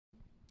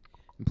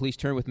And please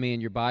turn with me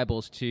in your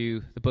Bibles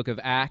to the book of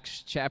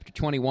Acts, chapter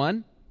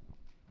 21.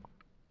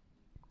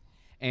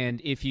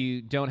 And if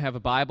you don't have a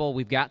Bible,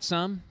 we've got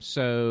some,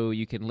 so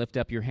you can lift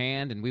up your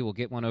hand and we will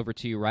get one over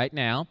to you right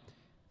now.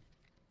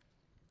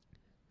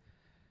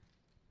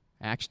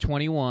 Acts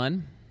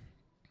 21.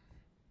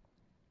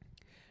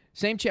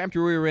 Same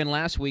chapter we were in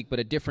last week, but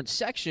a different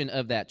section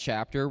of that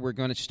chapter. We're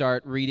going to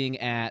start reading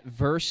at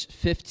verse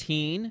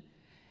 15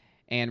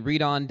 and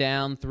read on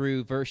down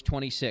through verse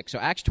 26. So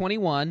Acts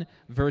 21,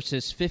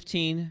 verses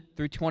 15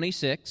 through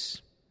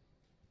 26.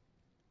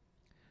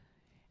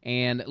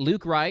 And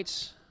Luke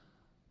writes,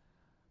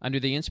 under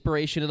the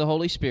inspiration of the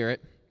Holy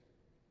Spirit,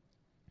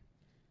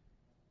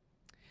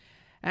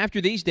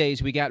 "After these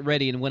days we got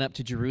ready and went up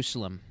to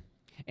Jerusalem.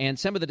 And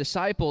some of the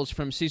disciples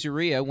from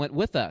Caesarea went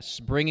with us,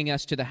 bringing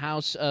us to the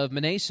house of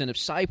Mnason of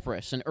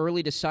Cyprus, an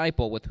early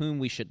disciple with whom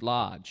we should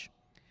lodge.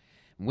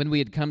 When we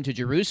had come to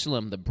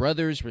Jerusalem, the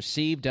brothers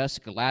received us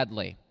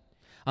gladly.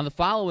 On the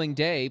following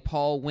day,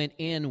 Paul went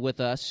in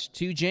with us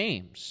to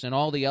James, and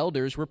all the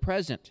elders were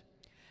present.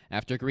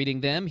 After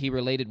greeting them, he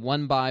related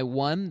one by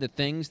one the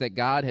things that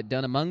God had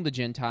done among the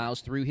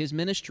Gentiles through his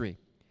ministry.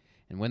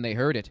 And when they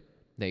heard it,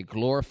 they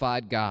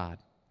glorified God.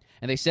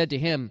 And they said to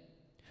him,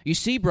 'You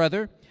see,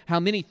 brother, how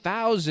many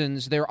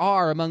thousands there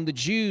are among the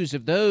Jews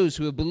of those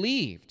who have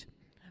believed.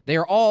 They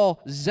are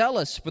all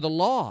zealous for the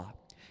law.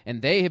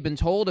 And they have been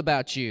told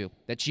about you,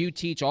 that you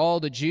teach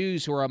all the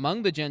Jews who are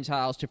among the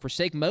Gentiles to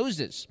forsake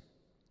Moses,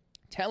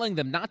 telling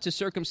them not to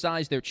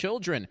circumcise their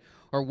children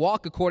or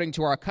walk according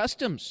to our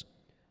customs.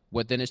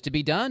 What then is to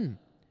be done?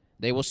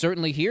 They will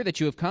certainly hear that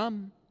you have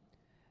come.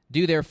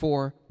 Do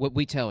therefore what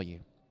we tell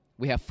you.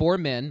 We have 4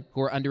 men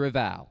who are under a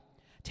vow.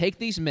 Take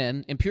these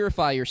men and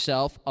purify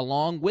yourself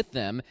along with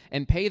them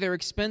and pay their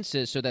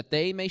expenses so that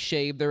they may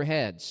shave their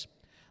heads.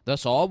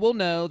 Thus all will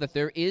know that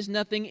there is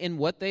nothing in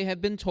what they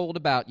have been told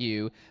about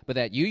you, but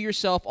that you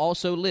yourself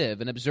also live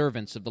in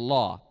observance of the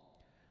law.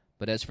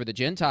 But as for the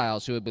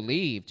Gentiles who have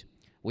believed,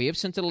 we have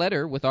sent a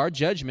letter with our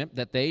judgment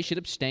that they should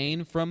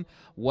abstain from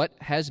what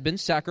has been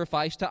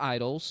sacrificed to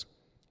idols,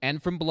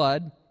 and from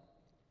blood,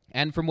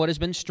 and from what has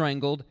been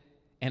strangled,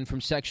 and from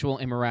sexual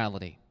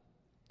immorality.'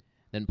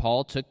 Then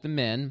Paul took the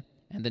men,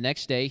 and the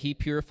next day he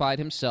purified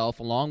himself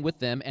along with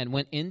them and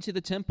went into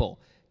the temple,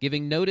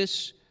 giving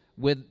notice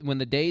when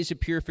the days of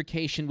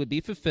purification would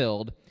be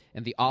fulfilled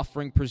and the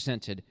offering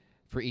presented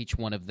for each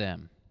one of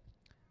them."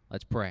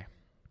 Let's pray.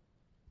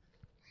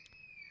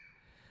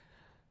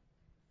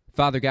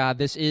 Father God,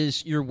 this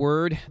is your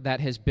word that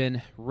has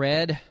been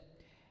read,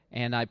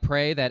 and I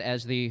pray that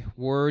as the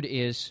word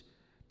is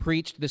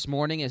preached this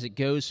morning, as it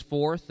goes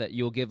forth, that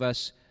you'll give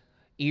us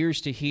ears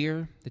to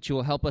hear, that you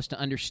will help us to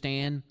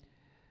understand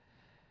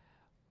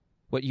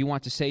what you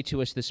want to say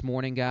to us this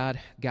morning, God.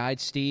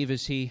 Guide Steve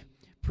as he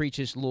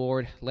preaches,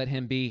 Lord. Let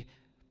him be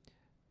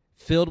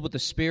filled with the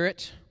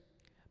Spirit,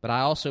 but I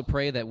also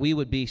pray that we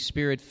would be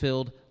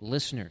Spirit-filled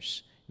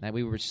listeners, and that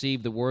we would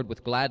receive the word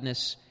with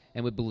gladness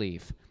and would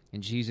believe.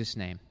 In Jesus'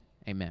 name,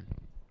 amen.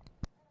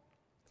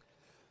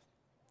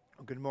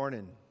 Good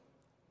morning.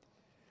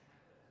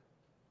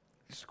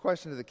 Just a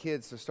question to the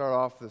kids to start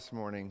off this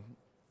morning.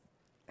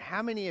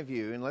 How many of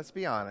you, and let's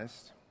be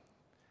honest,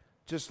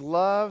 just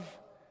love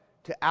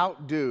to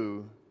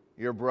outdo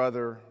your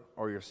brother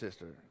or your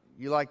sister?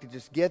 You like to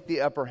just get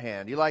the upper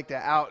hand. You like to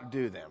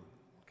outdo them,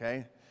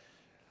 okay?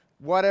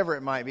 Whatever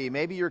it might be.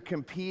 Maybe you're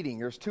competing.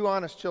 There's 2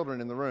 honest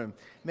children in the room.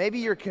 Maybe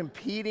you're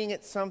competing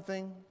at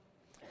something,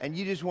 and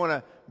you just want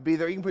to be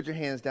there. You can put your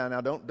hands down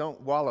now.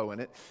 Don't wallow in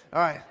it. All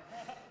right.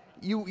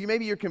 You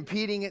maybe you're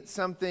competing at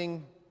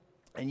something,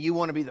 and you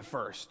want to be the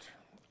first.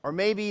 Or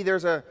maybe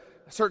there's a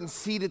certain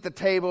seat at the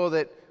table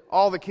that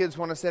all the kids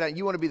want to sit at.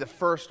 You want to be the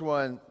first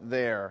one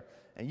there,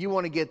 and you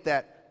want to get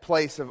that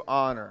place of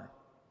honor.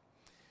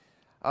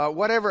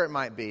 Whatever it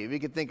might be, we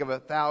could think of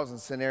 1,000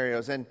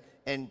 scenarios,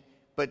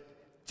 but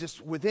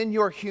just within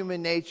your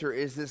human nature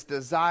is this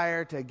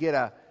desire to get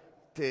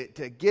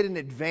an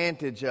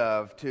advantage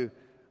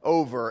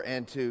over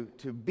and to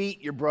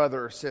beat your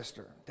brother or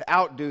sister, to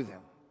outdo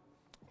them.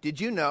 Did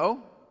you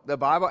know the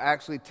Bible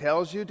actually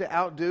tells you to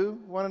outdo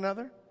one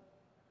another?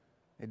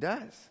 It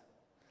does.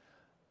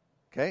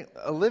 Okay,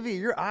 Olivia,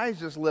 your eyes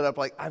just lit up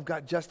like, I've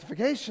got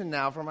justification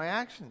now for my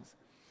actions.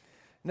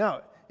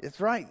 No,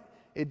 it's right.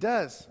 It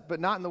does, but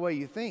not in the way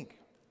you think.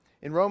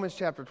 In Romans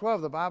chapter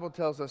 12, the Bible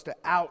tells us to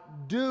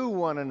outdo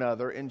one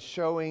another in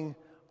showing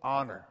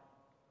honor.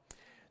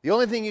 The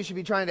only thing you should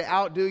be trying to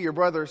outdo your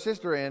brother or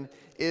sister in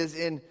is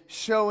in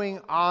showing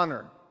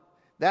honor.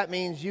 That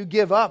means you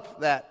give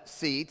up that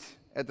seat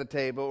at the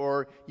table,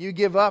 or you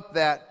give up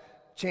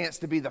that chance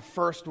to be the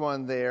first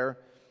one there.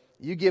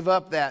 You give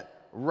up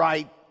that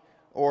right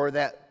or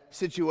that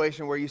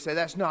situation where you say,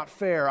 that's not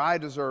fair, I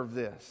deserve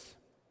this.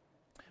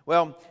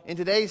 Well, in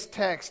today's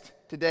text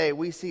today,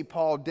 we see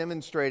Paul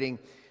demonstrating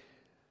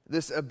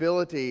this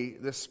ability,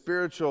 this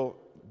spiritual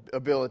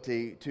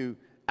ability to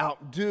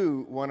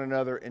outdo one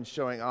another in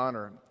showing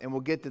honor. And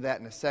we'll get to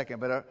that in a second.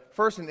 But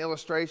first, an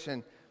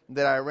illustration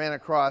that I ran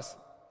across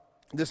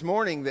this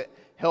morning that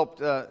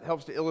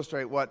helps to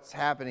illustrate what's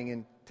happening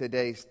in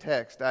today's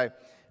text. I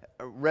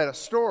read a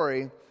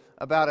story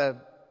about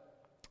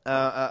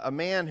a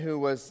man who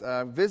was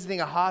visiting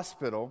a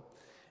hospital.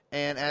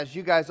 And as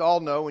you guys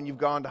all know, when you've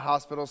gone to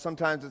hospitals,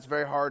 sometimes it's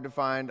very hard to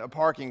find a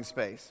parking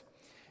space.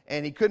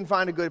 And he couldn't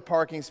find a good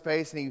parking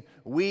space, and he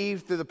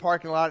weaved through the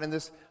parking lot. And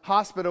this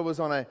hospital was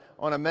on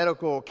a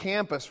medical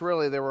campus,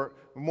 really. There were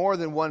more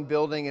than one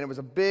building, and it was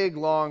a big,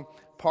 long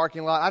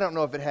parking lot. I don't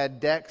know if it had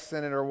decks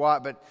in it or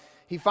what, but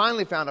he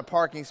finally found a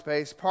parking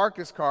space, parked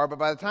his car. But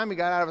by the time he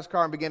got out of his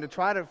car and began to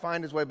try to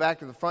find his way back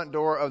to the front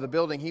door of the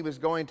building he was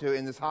going to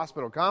in this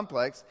hospital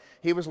complex,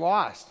 he was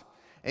lost.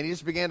 And he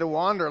just began to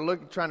wander,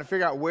 trying to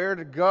figure out where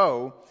to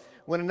go,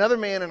 when another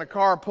man in a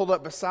car pulled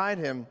up beside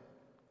him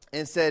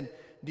and said,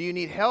 "Do you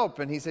need help?"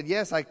 And he said,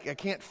 "Yes, I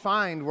can't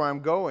find where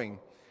I'm going."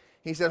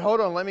 He said, "Hold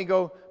on, let me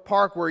go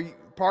park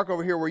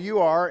over here where you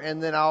are,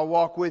 and then I'll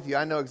walk with you.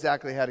 I know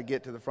exactly how to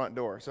get to the front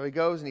door." So he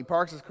goes and he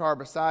parks his car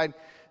beside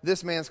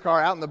this man's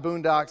car out in the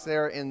boondocks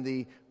there in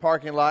the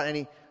parking lot,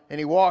 and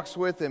he walks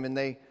with him, and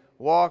they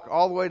walk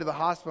all the way to the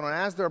hospital. And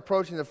as they're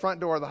approaching the front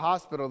door of the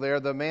hospital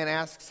there, the man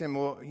asks him,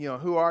 "Well,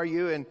 who are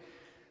you?" And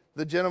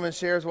the gentleman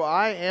shares, "Well,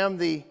 I am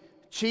the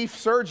chief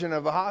surgeon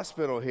of the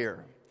hospital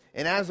here."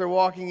 And as they're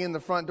walking in the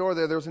front door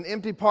there's an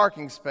empty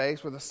parking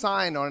space with a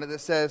sign on it that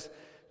says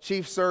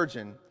 "Chief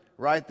Surgeon"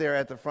 right there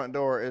at the front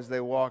door as they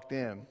walked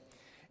in.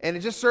 And it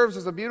just serves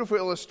as a beautiful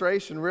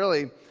illustration,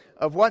 really,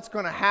 of what's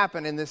going to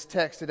happen in this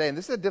text today. And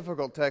this is a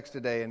difficult text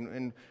today,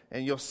 and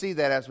you'll see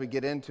that as we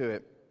get into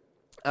it.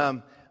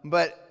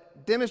 But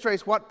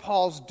demonstrates what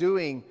Paul's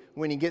doing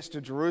when he gets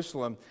to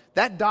Jerusalem.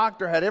 That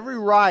doctor had every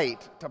right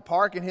to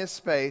park in his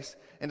space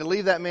and to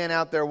leave that man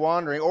out there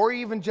wandering, or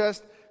even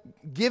just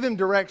give him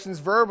directions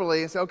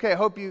verbally and say, "Okay,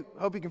 hope you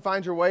can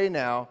find your way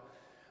now."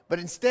 But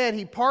instead,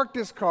 he parked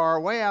his car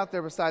way out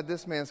there beside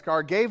this man's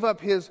car, gave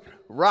up his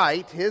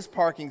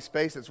parking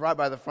space that's right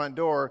by the front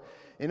door,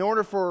 in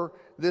order for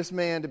this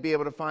man to be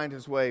able to find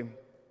his way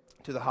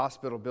to the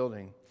hospital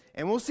building.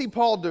 And we'll see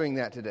Paul doing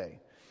that today.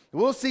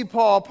 We'll see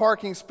Paul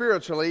parking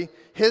spiritually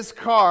his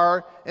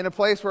car in a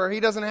place where he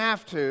doesn't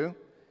have to,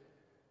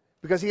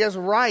 because he has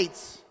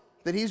rights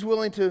that he's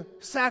willing to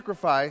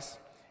sacrifice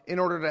in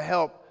order to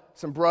help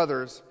some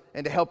brothers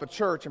and to help a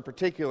church in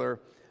particular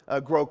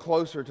grow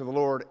closer to the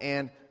Lord,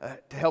 and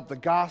to help the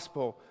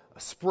gospel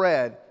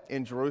spread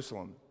in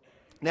Jerusalem.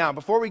 Now,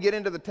 before we get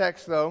into the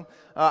text, though,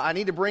 I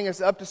need to bring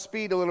us up to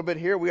speed a little bit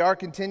here. We are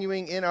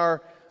continuing in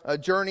our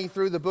journey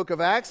through the book of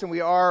Acts, and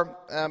we are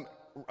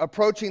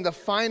approaching the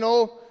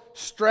final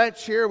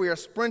stretch here. We are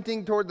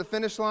sprinting toward the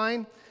finish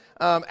line.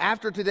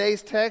 After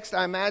today's text,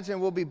 I imagine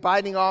we'll be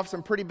biting off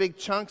some pretty big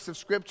chunks of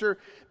Scripture,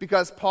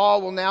 because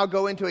Paul will now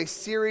go into a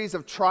series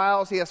of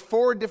trials. He has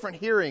 6 different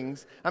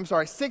hearings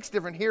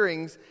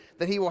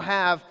that he will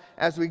have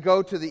as we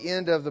go to the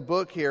end of the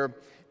book here.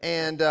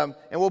 And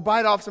we'll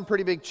bite off some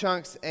pretty big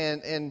chunks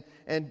and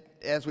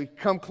as we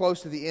come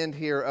close to the end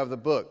here of the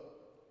book.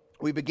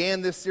 We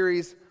began this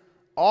series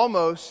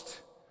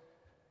almost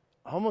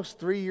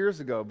 3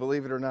 years ago,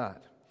 believe it or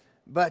not.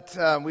 But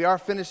we are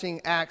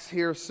finishing Acts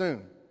here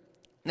soon.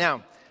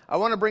 Now,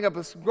 go and bring up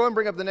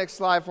the next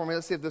slide for me.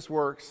 Let's see if this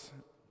works.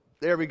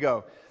 There we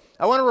go.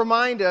 I want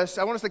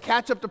us to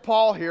catch up to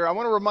Paul here. I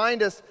want to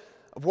remind us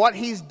of what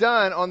he's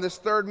done on this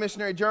 3rd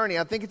missionary journey.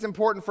 I think it's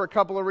important for a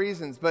couple of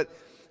reasons. But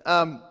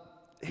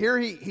here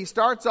he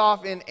starts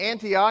off in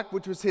Antioch,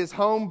 which was his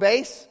home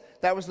base.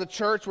 That was the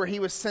church where he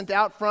was sent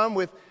out from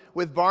with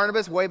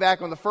Barnabas way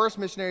back on the 1st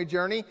missionary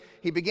journey.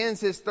 He begins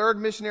his 3rd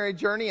missionary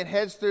journey and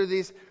heads through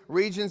these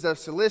regions of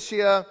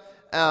Cilicia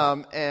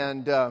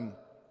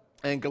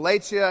and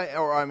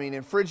Galatia,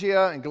 in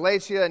Phrygia and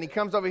Galatia, and he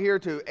comes over here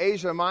to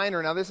Asia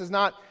Minor. Now, this is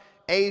not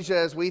Asia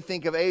as we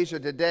think of Asia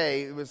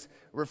today. It was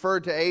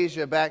referred to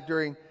Asia back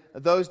during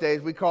those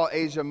days. We call it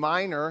Asia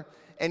Minor.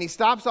 And he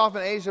stops off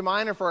in Asia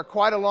Minor for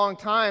quite a long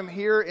time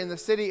here in the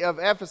city of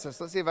Ephesus.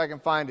 Let's see if I can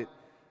find it.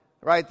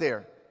 Right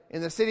there.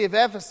 In the city of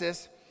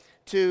Ephesus,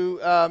 to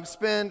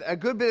spend a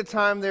good bit of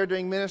time there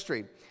doing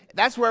ministry.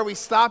 That's where we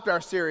stopped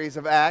our series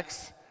of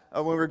Acts,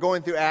 when we were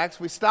going through Acts.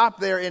 We stopped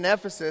there in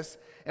Ephesus,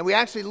 and we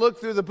actually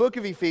looked through the book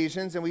of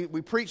Ephesians, and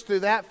we preached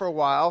through that for a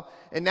while,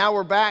 and now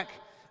we're back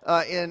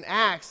in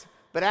Acts.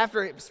 But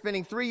after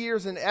spending 3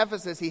 years in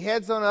Ephesus, he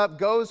heads on up,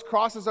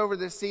 crosses over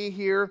the sea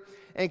here,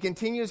 and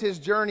continues his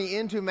journey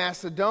into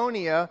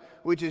Macedonia,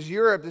 which is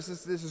Europe. This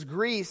is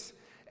Greece,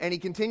 and he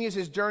continues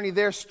his journey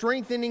there,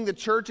 strengthening the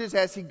churches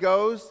as he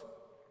goes.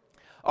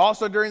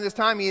 Also, during this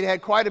time, he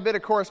had quite a bit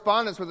of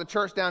correspondence with a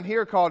church down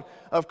here called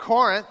of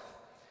Corinth,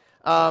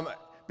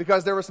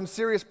 because there were some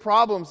serious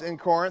problems in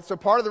Corinth. So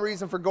part of the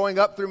reason for going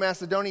up through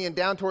Macedonia and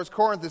down towards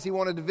Corinth is he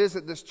wanted to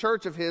visit this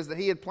church of his that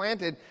he had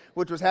planted,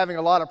 which was having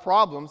a lot of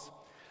problems.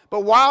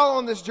 But while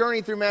on this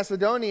journey through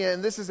Macedonia,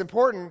 and this is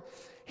important,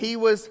 he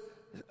was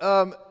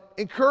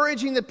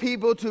encouraging the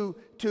people to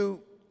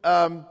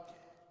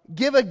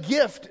give a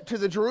gift to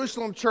the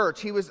Jerusalem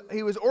church. He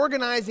was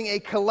organizing a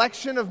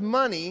collection of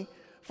money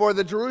for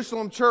the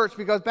Jerusalem church,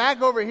 because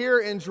back over here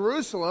in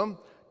Jerusalem,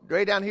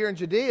 right down here in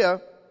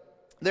Judea,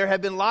 There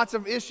had been lots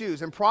of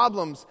issues and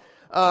problems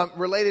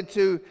related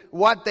to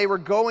what they were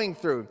going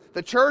through.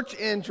 The church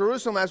in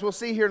Jerusalem, as we'll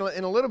see here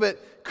in a little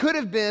bit, could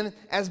have been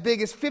as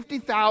big as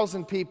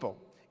 50,000 people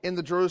in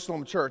the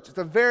Jerusalem church. It's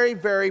a very,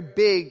 very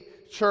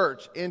big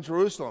church in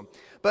Jerusalem.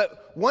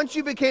 But once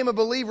you became a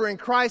believer in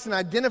Christ and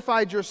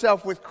identified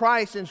yourself with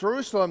Christ in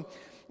Jerusalem,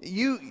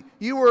 you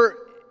were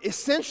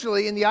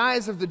essentially, in the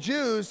eyes of the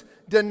Jews,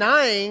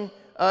 denying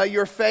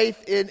your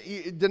faith,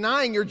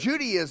 denying your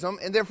Judaism,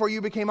 and therefore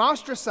you became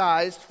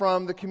ostracized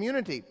from the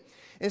community.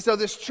 And so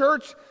this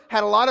church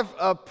had a lot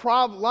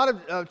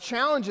of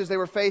challenges they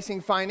were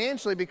facing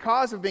financially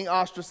because of being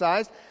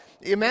ostracized.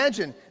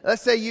 Imagine,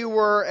 let's say you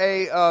were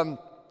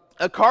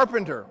a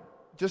carpenter,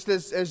 just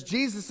as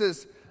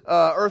Jesus'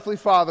 earthly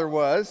father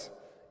was,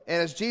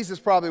 and as Jesus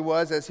probably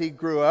was as he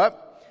grew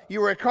up. You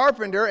were a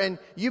carpenter, and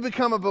you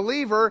become a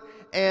believer,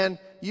 and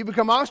you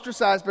become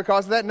ostracized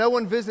because of that. No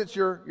one visits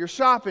your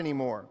shop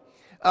anymore.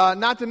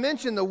 Not to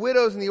mention the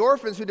widows and the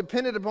orphans who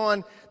depended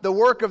upon the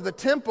work of the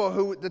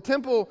temple, the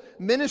temple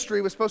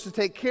ministry was supposed to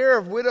take care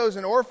of widows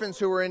and orphans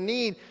who were in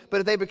need, but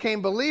if they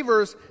became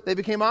believers, they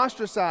became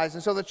ostracized.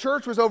 And so the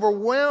church was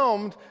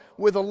overwhelmed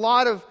with a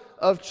lot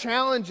of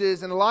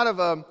challenges and a lot of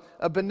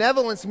a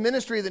benevolence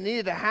ministry that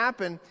needed to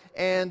happen,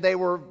 and they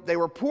were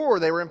poor,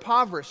 they were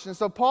impoverished. And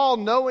so Paul,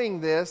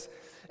 knowing this,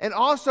 and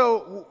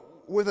also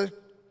with a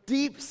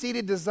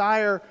deep-seated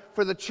desire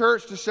for the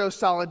church to show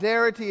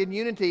solidarity and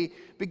unity,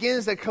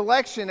 begins a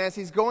collection as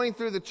he's going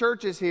through the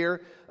churches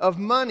here of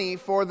money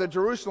for the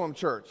Jerusalem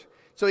church.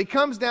 So he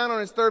comes down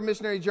on his third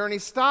missionary journey,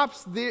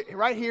 stops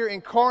right here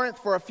in Corinth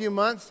for a few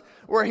months,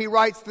 where he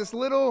writes this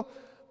little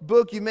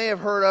book you may have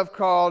heard of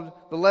called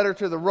The Letter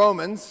to the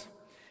Romans.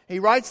 He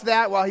writes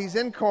that while he's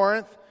in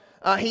Corinth.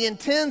 He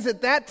intends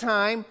at that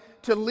time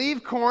to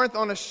leave Corinth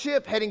on a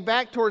ship heading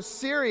back towards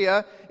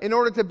Syria in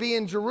order to be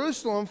in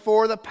Jerusalem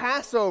for the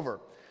Passover.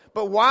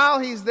 But while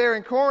he's there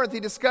in Corinth, he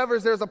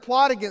discovers there's a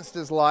plot against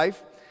his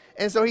life,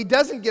 and so he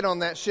doesn't get on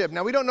that ship.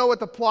 Now, we don't know what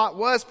the plot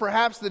was.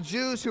 Perhaps the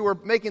Jews who were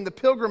making the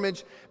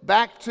pilgrimage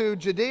back to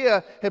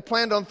Judea had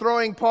planned on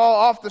throwing Paul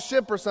off the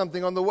ship or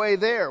something on the way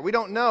there. We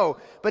don't know.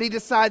 But he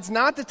decides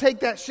not to take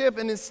that ship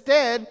and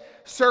instead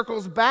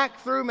circles back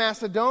through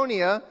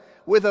Macedonia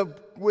with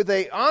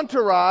a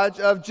entourage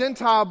of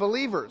Gentile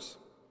believers.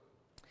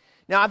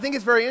 Now, I think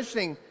it's very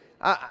interesting.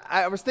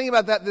 I was thinking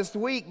about that this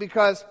week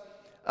because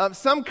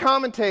some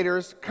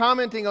commentators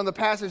commenting on the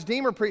passage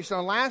Deemer preached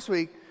on last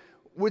week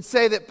would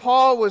say that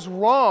Paul was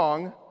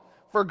wrong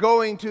for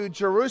going to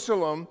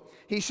Jerusalem.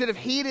 He should have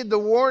heeded the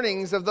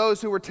warnings of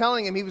those who were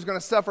telling him he was going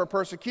to suffer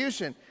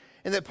persecution,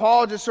 and that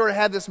Paul just sort of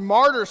had this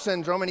martyr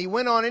syndrome, and he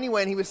went on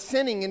anyway, and he was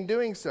sinning in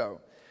doing so.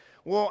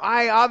 Well,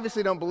 I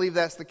obviously don't believe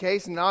that's the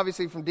case, and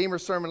obviously from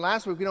Deemer's sermon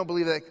last week, we don't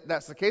believe that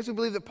that's the case. We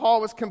believe that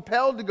Paul was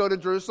compelled to go to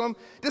Jerusalem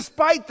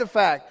despite the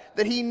fact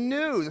that he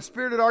knew, the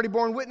Spirit had already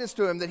borne witness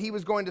to him, that he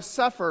was going to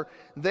suffer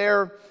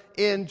there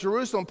in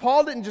Jerusalem.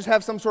 Paul didn't just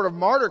have some sort of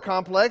martyr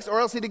complex, or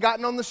else he'd have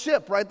gotten on the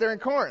ship right there in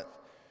Corinth.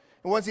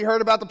 And once he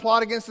heard about the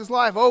plot against his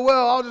life, oh,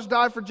 well, I'll just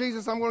die for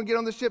Jesus, I'm going to get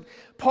on the ship.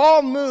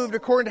 Paul moved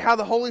according to how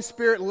the Holy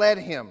Spirit led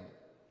him.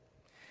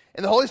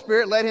 And the Holy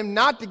Spirit led him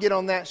not to get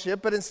on that ship,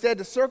 but instead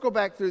to circle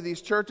back through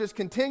these churches,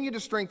 continue to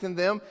strengthen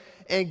them,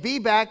 and be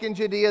back in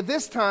Judea.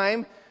 This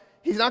time,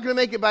 he's not going to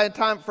make it by the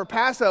time for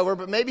Passover,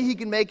 but maybe he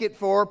can make it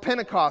for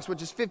Pentecost,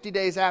 which is 50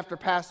 days after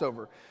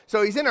Passover.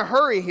 So he's in a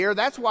hurry here.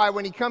 That's why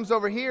when he comes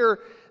over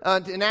here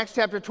in Acts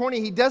chapter 20,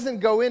 he doesn't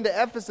go into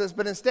Ephesus,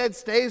 but instead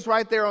stays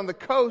right there on the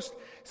coast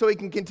so he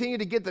can continue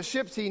to get the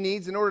ships he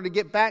needs in order to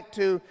get back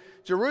to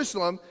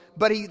Jerusalem.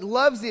 But he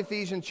loves the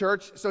Ephesian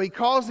church, so he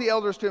calls the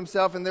elders to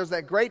himself, and there's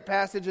that great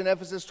passage in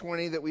Acts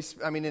 20 that we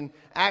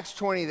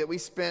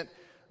spent,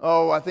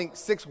 I think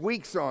 6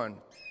 weeks on.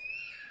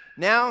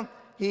 Now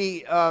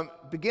he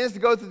begins to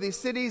go through these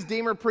cities.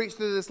 Deemer preached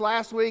through this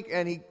last week,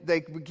 and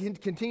they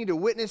continue to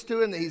witness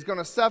to him that he's going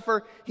to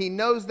suffer. He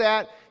knows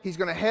that. He's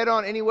going to head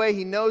on anyway.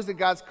 He knows that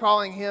God's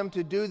calling him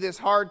to do this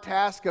hard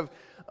task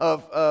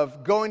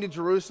of going to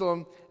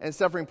Jerusalem and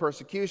suffering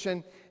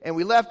persecution. And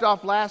we left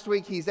off last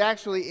week. He's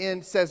actually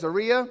in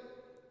Caesarea,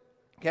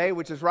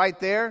 which is right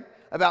there,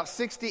 about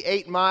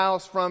 68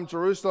 miles from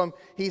Jerusalem.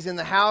 He's in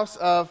the house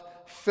of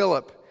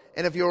Philip.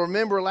 And if you'll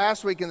remember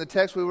last week in the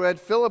text we read,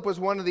 Philip was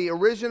one of the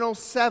original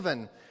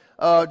 7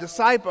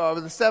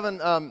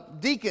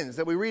 deacons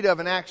that we read of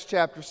in Acts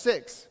chapter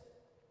 6.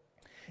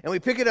 And we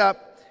pick it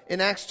up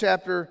in Acts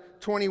chapter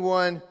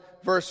 21,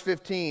 verse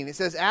 15. It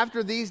says,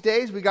 after these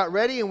days we got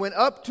ready and went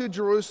up to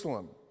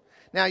Jerusalem.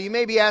 Now, you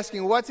may be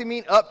asking, what's he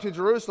mean up to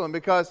Jerusalem?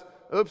 Because,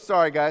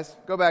 sorry guys,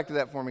 go back to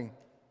that for me.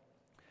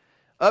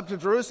 Up to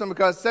Jerusalem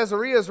because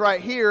Caesarea is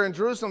right here and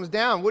Jerusalem's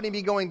down. Wouldn't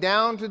he be going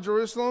down to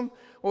Jerusalem?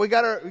 Well, we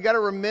got to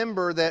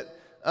remember that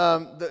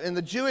in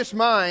the Jewish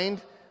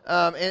mind,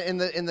 in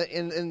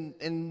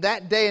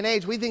that day and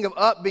age, we think of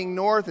up being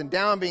north and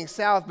down being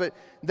south, but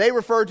they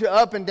referred to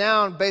up and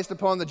down based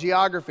upon the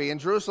geography. And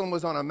Jerusalem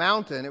was on a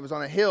mountain; it was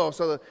on a hill.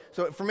 So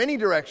from any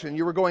direction,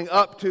 you were going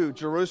up to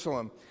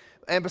Jerusalem.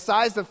 And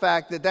besides the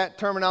fact that that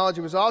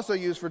terminology was also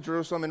used for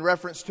Jerusalem in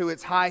reference to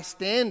its high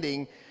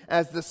standing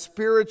as the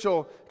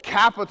spiritual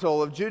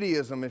capital of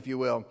Judaism, if you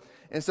will.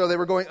 And so they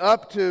were going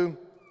up to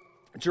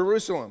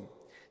Jerusalem.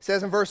 It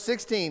says in verse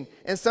 16,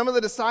 and some of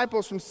the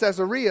disciples from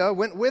Caesarea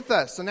went with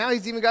us. So now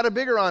he's even got a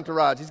bigger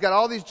entourage. He's got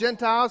all these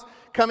Gentiles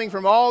coming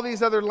from all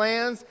these other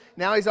lands.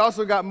 Now he's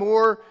also got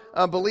more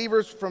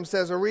believers from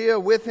Caesarea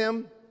with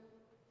him.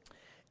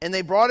 And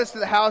they brought us to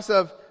the house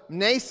of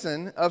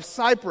Mnason of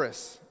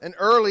Cyprus, an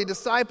early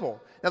disciple.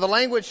 Now the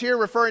language here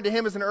referring to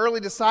him as an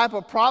early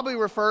disciple probably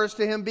refers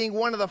to him being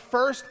one of the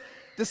first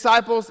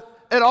disciples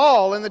at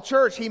all in the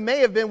church. He may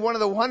have been one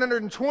of the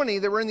 120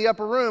 that were in the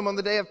upper room on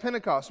the day of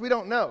Pentecost. We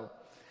don't know.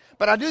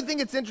 But I do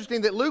think it's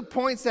interesting that Luke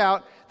points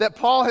out that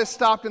Paul has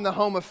stopped in the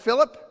home of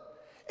Philip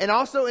and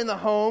also in the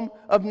home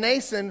of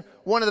Mnason,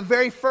 one of the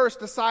very first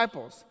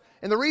disciples.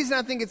 And the reason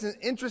I think it's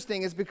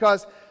interesting is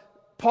because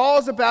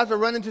Paul's about to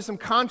run into some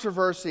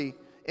controversy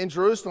in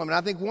Jerusalem. And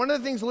I think one of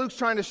the things Luke's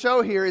trying to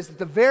show here is that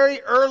the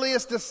very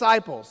earliest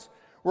disciples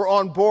were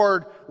on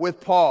board with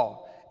Paul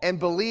and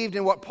believed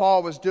in what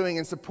Paul was doing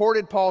and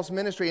supported Paul's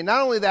ministry. And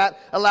not only that,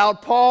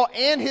 allowed Paul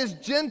and his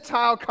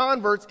Gentile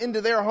converts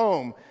into their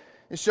home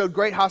and showed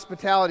great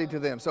hospitality to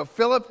them. So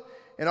Philip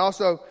and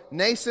also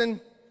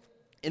Mnason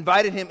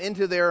invited him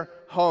into their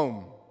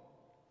home.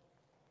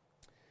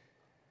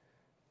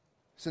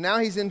 So now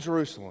he's in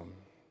Jerusalem.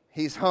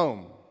 He's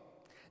home.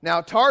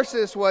 Now,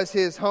 Tarsus was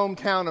his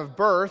hometown of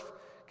birth.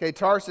 Okay,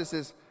 Tarsus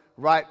is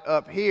right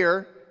up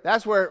here.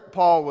 That's where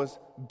Paul was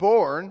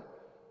born.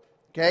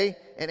 Okay,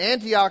 and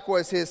Antioch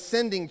was his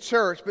sending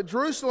church, but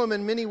Jerusalem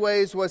in many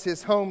ways was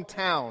his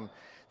hometown.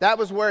 That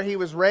was where he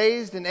was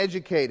raised and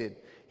educated.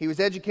 He was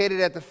educated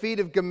at the feet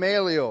of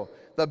Gamaliel,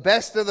 the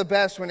best of the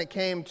best when it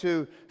came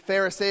to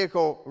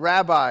Pharisaical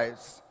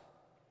rabbis.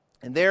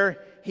 And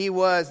there he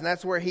was, and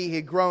that's where he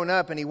had grown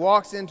up, and he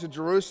walks into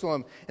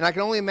Jerusalem, and I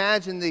can only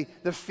imagine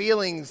the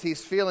feelings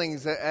he's feeling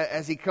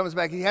as he comes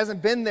back. He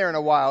hasn't been there in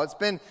a while. It's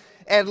been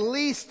at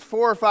least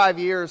 4 or 5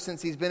 years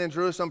since he's been in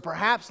Jerusalem,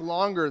 perhaps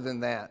longer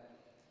than that.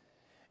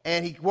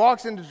 And he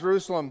walks into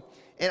Jerusalem,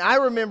 and I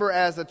remember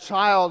as a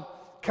child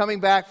coming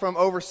back from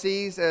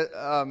overseas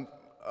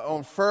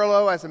on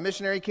furlough as a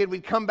missionary kid.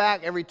 We'd come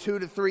back every 2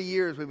 to 3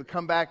 years. We would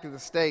come back to the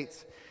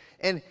States.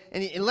 And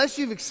unless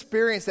you've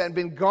experienced that and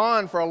been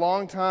gone for a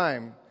long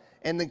time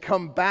and then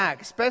come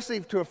back,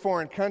 especially to a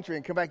foreign country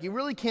and come back, you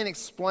really can't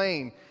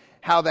explain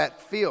how that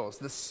feels.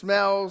 The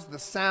smells, the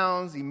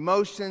sounds,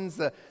 emotions,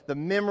 the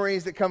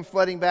memories that come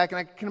flooding back. And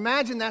I can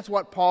imagine that's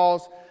what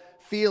Paul's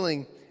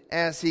feeling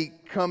as he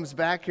comes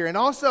back here. And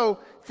also,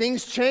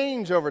 things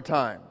change over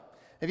time.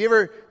 Have you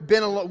ever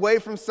been away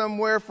from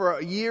somewhere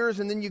for years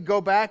and then you go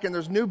back and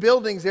there's new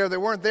buildings there that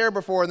weren't there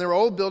before, and there are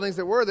old buildings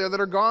that were there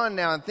that are gone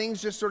now, and things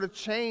just sort of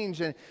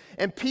change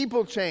and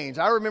people change.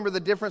 I remember the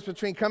difference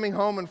between coming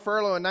home in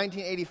furlough in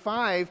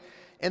 1985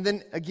 and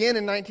then again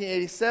in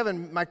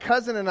 1987. My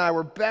cousin and I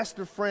were best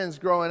of friends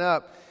growing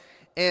up,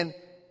 and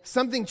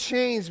something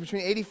changed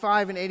between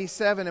 85 and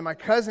 87, and my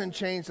cousin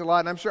changed a lot,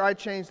 and I'm sure I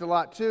changed a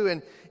lot too,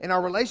 and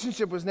our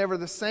relationship was never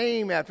the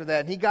same after that.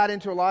 And he got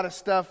into a lot of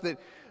stuff that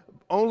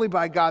only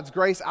by God's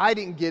grace I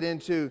didn't get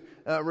into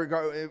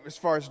as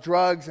far as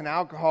drugs and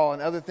alcohol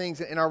and other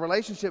things. And our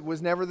relationship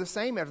was never the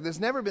same after. There's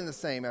never been the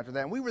same after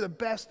that. And we were the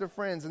best of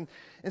friends. And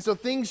so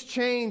things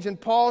change, and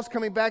Paul's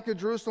coming back to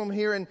Jerusalem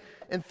here,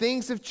 and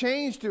things have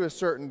changed to a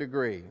certain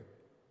degree.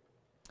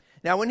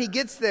 Now, when he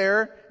gets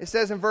there, it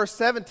says in verse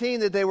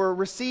 17 that they were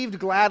received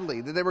gladly,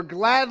 that they were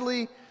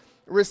gladly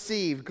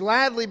received.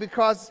 Gladly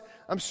because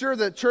I'm sure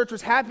the church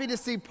was happy to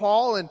see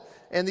Paul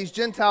and these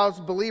Gentiles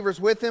believers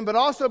with him, but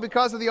also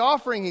because of the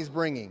offering he's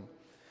bringing.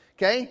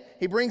 Okay?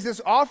 He brings this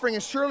offering,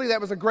 and surely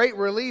that was a great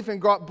relief and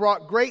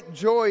brought great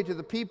joy to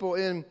the people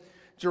in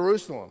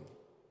Jerusalem.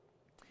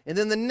 And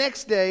then the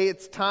next day,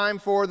 it's time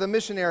for the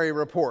missionary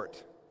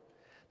report.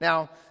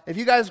 Now, if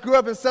you guys grew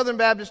up in Southern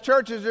Baptist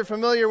churches, you're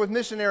familiar with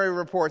missionary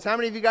reports. How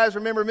many of you guys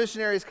remember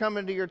missionaries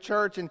coming to your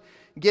church and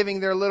giving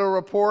their little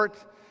report?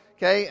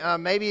 Okay?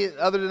 Maybe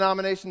other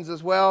denominations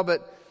as well,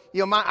 but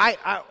you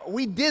know,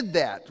 we did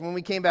that when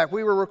we came back.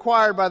 We were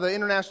required by the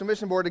International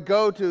Mission Board to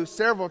go to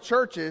several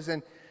churches,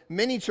 and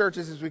many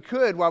churches as we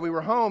could while we were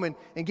home, and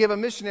give a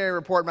missionary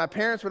report. My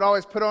parents would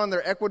always put on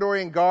their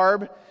Ecuadorian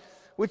garb,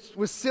 which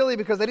was silly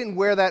because they didn't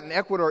wear that in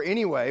Ecuador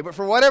anyway. But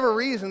for whatever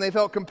reason, they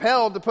felt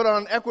compelled to put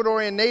on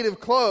Ecuadorian native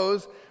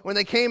clothes when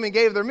they came and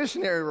gave their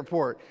missionary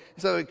report.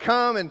 So we'd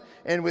come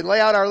and we'd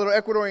lay out our little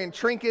Ecuadorian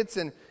trinkets,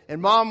 and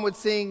Mom would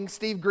sing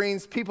Steve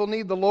Green's "People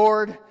Need the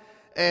Lord."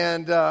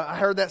 And I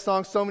heard that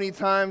song so many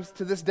times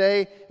to this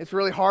day, it's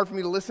really hard for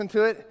me to listen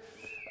to it.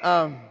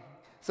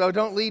 So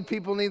don't lead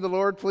 "People Need the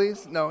Lord,"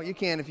 please. No, you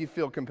can if you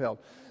feel compelled.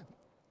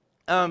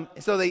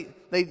 So they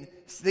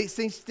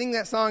sing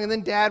that song, and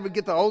then Dad would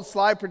get the old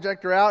slide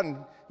projector out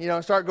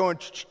and start going.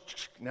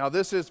 Now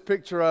this is a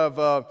picture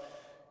of,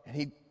 and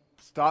he'd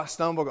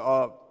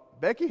stumble.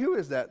 Becky, who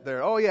is that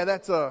there? Oh yeah,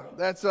 that's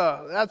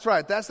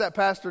right. That's that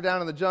pastor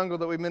down in the jungle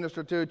that we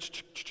minister to.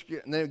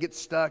 And then it gets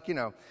stuck,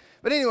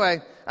 But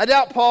anyway, I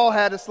doubt Paul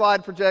had a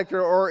slide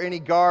projector or any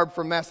garb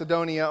from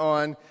Macedonia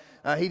on.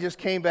 He just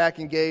came back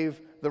and gave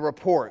the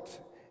report.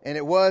 And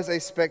it was a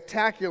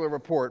spectacular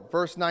report.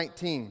 Verse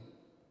 19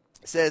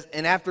 says,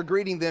 "And after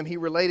greeting them, he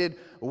related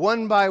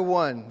one by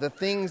one the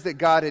things that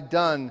God had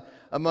done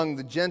among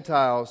the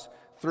Gentiles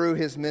through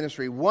his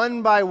ministry."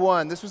 One by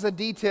one. This was a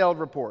detailed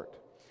report.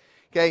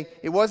 Okay,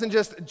 it wasn't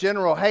just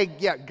general, hey,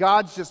 yeah,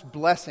 God's just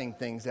blessing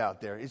things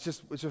out there. It's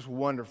just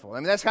wonderful. I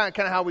mean, that's kind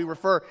of how we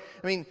refer.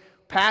 I mean,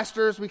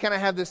 pastors, we kind of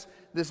have this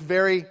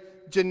very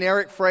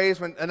generic phrase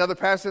when another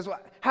pastor says, well,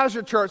 how's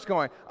your church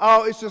going?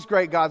 Oh, it's just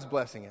great. God's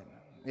blessing it.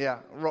 Yeah.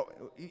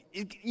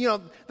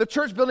 The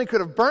church building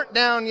could have burnt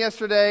down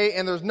yesterday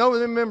and there's no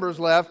members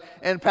left,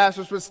 and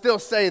pastors would still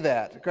say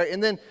that. Okay,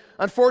 and then,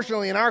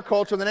 unfortunately, in our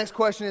culture, the next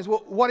question is,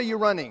 well, what are you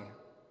running?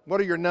 What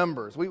are your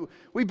numbers?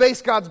 We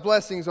base God's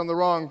blessings on the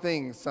wrong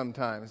things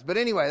sometimes. But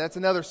anyway, that's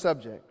another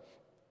subject.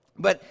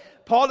 But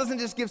Paul doesn't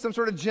just give some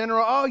sort of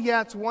general, oh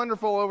yeah, it's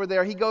wonderful over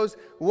there. He goes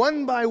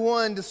one by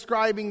one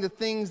describing the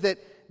things that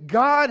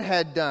God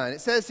had done.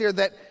 It says here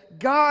that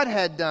God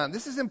had done.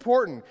 This is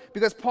important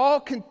because Paul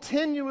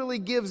continually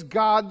gives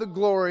God the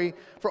glory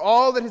for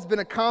all that has been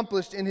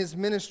accomplished in his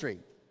ministry.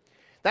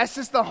 That's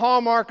just the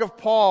hallmark of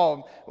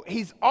Paul.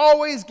 He's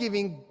always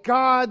giving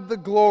God the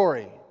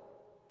glory.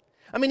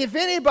 I mean, if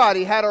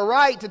anybody had a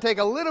right to take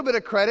a little bit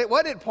of credit,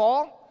 what did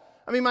Paul?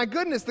 I mean, my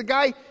goodness, the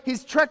guy,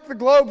 he's trekked the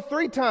globe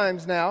 3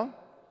 times now.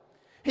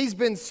 He's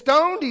been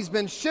stoned, he's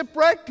been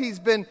shipwrecked, he's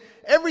been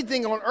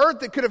everything on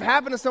earth that could have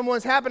happened to someone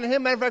has happened to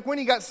him. Matter of fact, when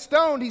he got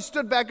stoned, he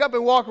stood back up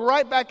and walked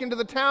right back into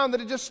the town that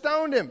had just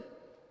stoned him.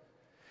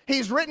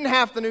 He's written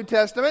half the New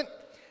Testament.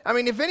 I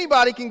mean, if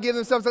anybody can give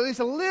themselves at least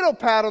a little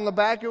pat on the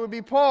back, it would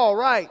be Paul,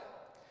 right?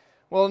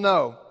 Well,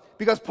 no,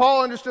 because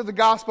Paul understood the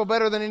gospel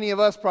better than any of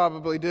us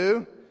probably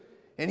do.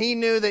 And he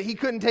knew that he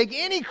couldn't take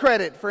any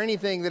credit for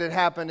anything that had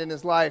happened in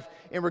his life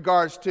in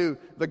regards to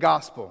the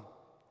gospel.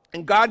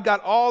 And God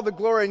got all the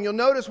glory. And you'll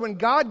notice when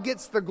God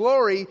gets the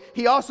glory,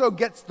 he also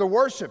gets the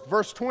worship.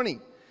 Verse 20.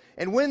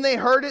 And when they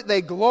heard it,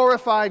 they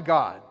glorified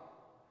God.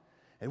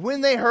 And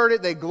when they heard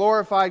it, they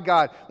glorified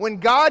God. When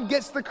God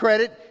gets the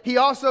credit, he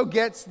also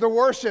gets the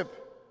worship.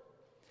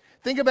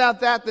 Think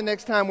about that the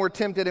next time we're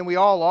tempted, and we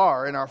all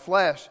are in our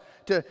flesh,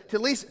 to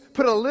at least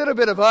put a little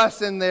bit of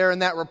us in there in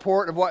that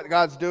report of what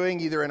God's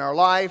doing, either in our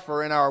life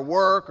or in our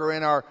work or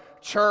in our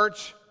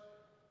church.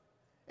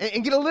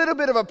 And get a little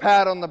bit of a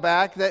pat on the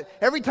back that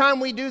every time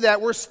we do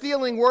that, we're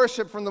stealing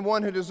worship from the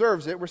one who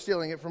deserves it. We're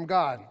stealing it from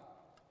God.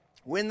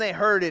 When they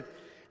heard it,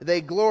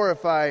 they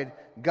glorified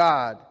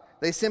God.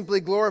 They simply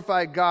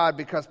glorified God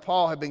because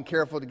Paul had been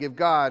careful to give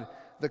God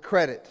the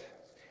credit.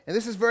 And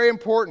this is very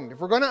important. If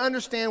we're going to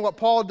understand what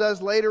Paul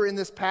does later in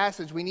this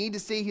passage, we need to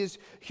see his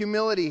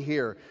humility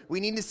here. We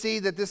need to see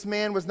that this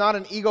man was not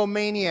an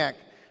egomaniac.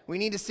 We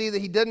need to see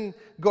that he didn't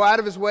go out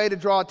of his way to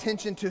draw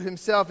attention to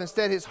himself.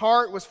 Instead, his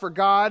heart was for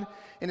God,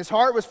 and his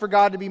heart was for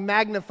God to be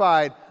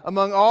magnified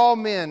among all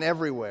men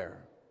everywhere.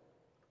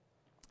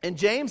 And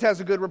James has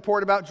a good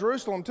report about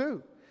Jerusalem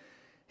too.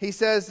 He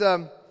says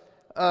in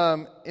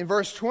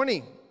verse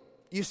 20,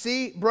 you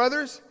see,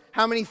 brothers,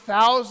 how many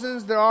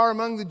thousands there are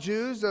among the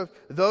Jews of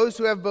those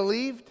who have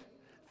believed?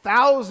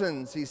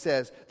 Thousands, he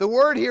says. The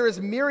word here is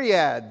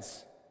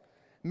myriads.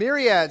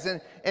 Myriads.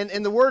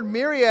 And the word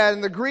myriad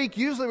in the Greek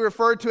usually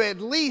referred to at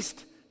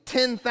least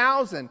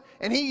 10,000.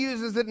 And he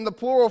uses it in the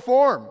plural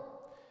form.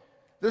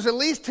 There's at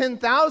least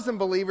 10,000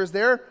 believers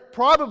there,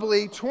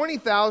 probably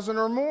 20,000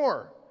 or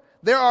more.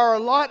 There are a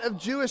lot of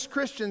Jewish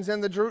Christians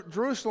in the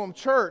Jerusalem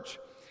church.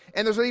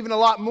 And there's even a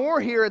lot more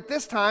here at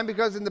this time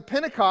because in the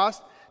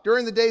Pentecost,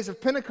 during the days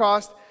of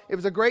Pentecost, it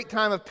was a great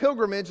time of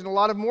pilgrimage, and a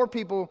lot of more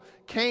people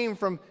came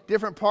from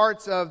different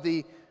parts of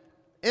the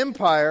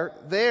empire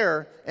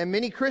there, and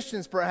many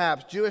Christians,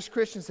 perhaps, Jewish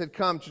Christians, had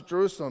come to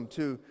Jerusalem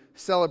to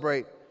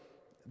celebrate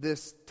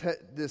this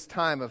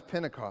time of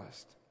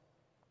Pentecost.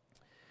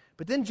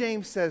 But then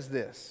James says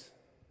this,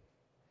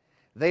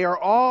 they are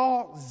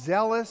all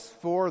zealous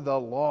for the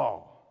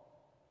law.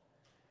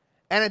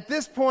 And at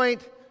this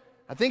point,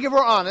 I think if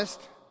we're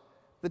honest,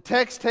 the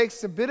text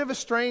takes a bit of a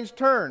strange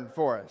turn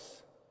for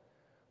us.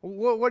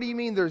 What do you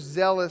mean they're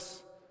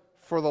zealous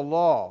for the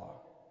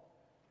law?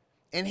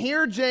 And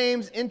here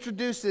James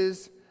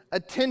introduces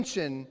a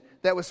tension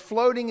that was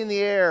floating in the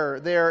air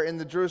there in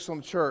the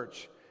Jerusalem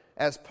church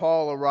as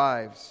Paul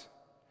arrives.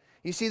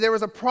 You see, there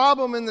was a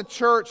problem in the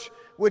church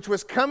which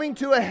was coming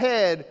to a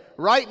head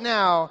right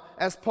now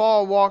as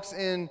Paul walks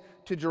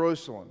into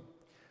Jerusalem.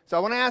 So I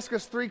want to ask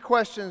us 3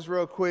 questions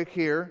real quick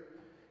here.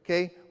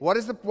 Okay, what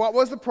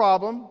was the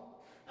problem?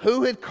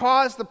 Who had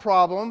caused the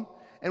problem,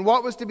 and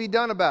what was to be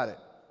done about it?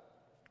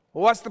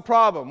 Well, what's the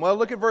problem? Well,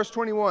 look at verse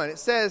 21. It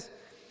says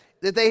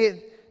that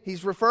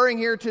he's referring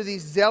here to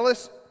these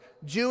zealous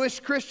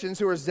Jewish Christians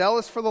who are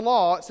zealous for the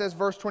law. It says,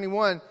 verse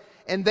 21,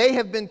 and they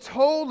have been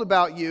told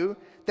about you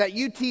that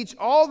you teach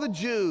all the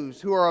Jews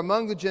who are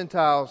among the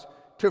Gentiles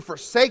to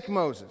forsake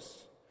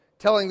Moses,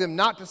 telling them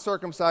not to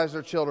circumcise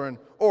their children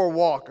or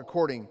walk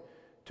according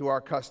to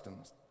our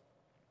customs.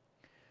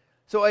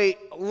 So a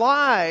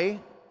lie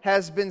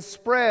has been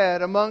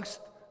spread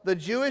amongst the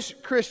Jewish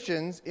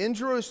Christians in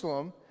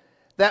Jerusalem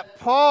that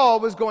Paul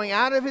was going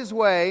out of his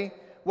way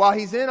while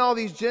he's in all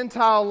these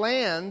Gentile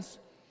lands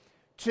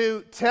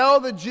to tell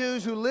the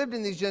Jews who lived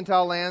in these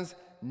Gentile lands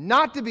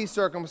not to be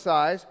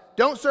circumcised,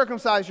 don't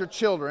circumcise your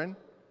children,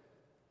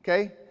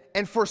 okay,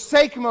 and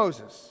forsake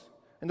Moses.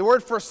 And the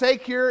word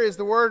forsake here is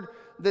the word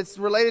that's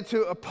related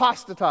to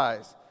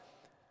apostatize.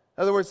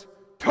 In other words,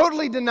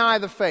 totally deny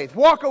the faith,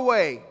 walk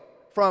away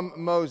from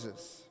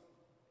Moses.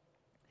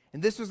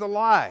 And this was a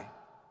lie.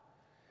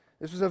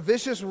 This was a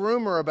vicious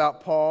rumor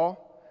about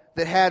Paul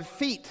that had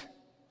feet,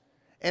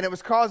 and it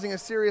was causing a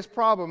serious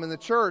problem in the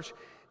church,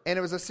 and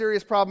it was a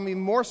serious problem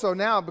even more so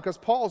now because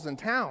Paul's in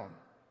town.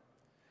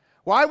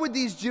 Why would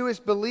these Jewish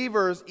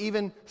believers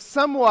even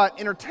somewhat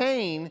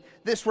entertain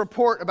this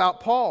report about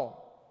Paul?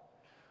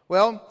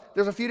 Well,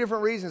 there's a few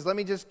different reasons. Let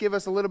me just give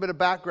us a little bit of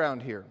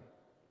background here.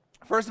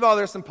 First of all,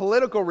 there's some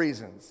political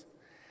reasons.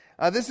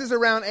 This is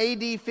around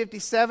AD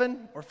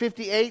 57 or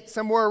 58,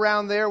 somewhere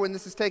around there when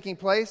this is taking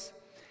place.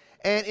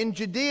 And in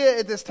Judea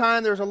at this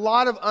time, there's a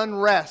lot of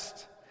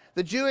unrest.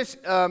 The Jewish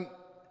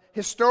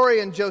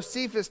historian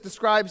Josephus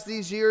describes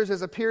these years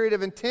as a period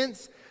of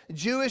intense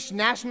Jewish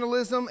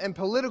nationalism and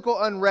political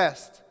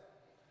unrest.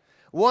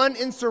 One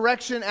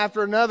insurrection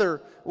after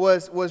another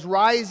was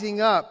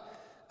rising up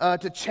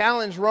to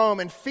challenge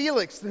Rome, and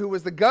Felix, who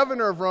was the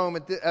governor of Rome,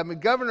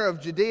 governor of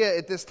Judea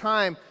at this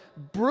time,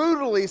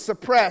 brutally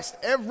suppressed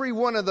every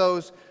one of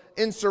those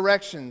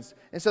insurrections.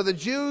 And so the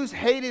Jews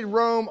hated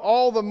Rome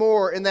all the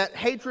more, and that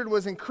hatred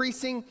was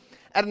increasing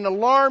at an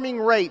alarming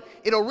rate.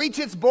 It'll reach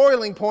its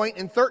boiling point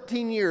in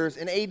 13 years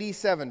in AD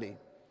 70,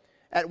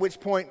 at which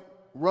point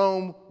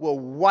Rome will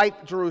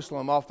wipe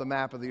Jerusalem off the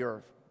map of the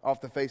earth, off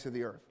the face of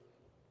the earth.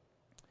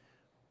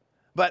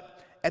 But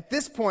at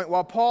this point,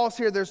 while Paul's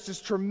here, there's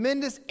this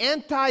tremendous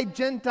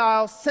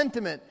anti-Gentile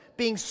sentiment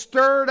being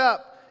stirred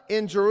up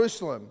in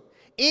Jerusalem.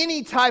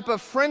 Any type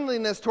of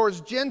friendliness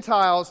towards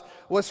Gentiles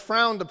was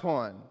frowned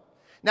upon.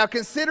 Now,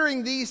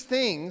 considering these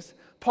things,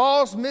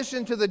 Paul's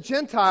mission to the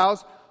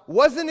Gentiles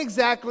wasn't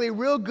exactly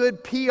real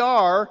good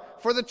PR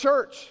for the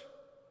church.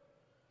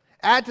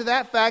 Add to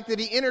that fact that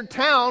he entered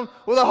town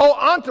with a whole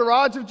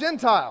entourage of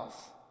Gentiles.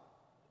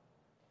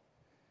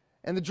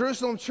 And the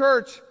Jerusalem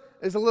church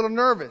is a little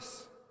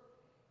nervous.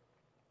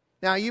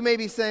 Now, you may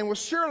be saying, well,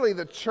 surely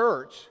the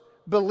church,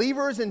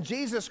 believers in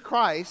Jesus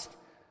Christ,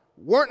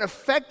 weren't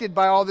affected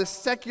by all this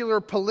secular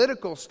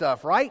political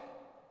stuff, right?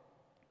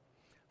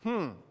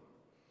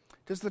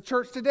 Does the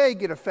church today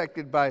get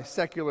affected by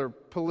secular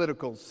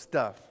political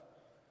stuff?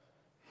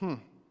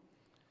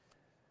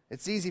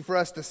 It's easy for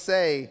us to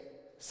say,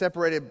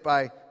 separated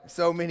by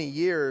so many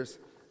years,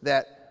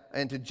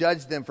 and to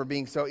judge them for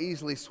being so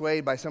easily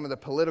swayed by some of the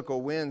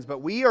political winds, but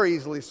we are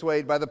easily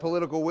swayed by the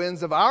political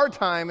winds of our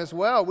time as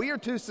well. We are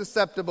too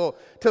susceptible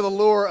to the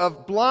lure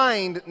of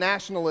blind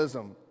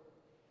nationalism.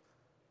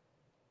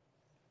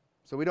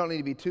 So we don't need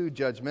to be too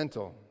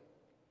judgmental.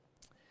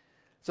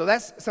 So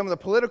that's some of the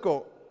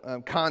political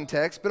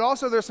context, but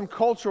also there's some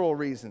cultural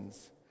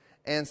reasons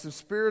and some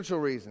spiritual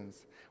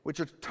reasons,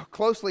 which are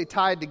closely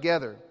tied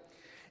together.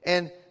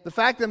 And the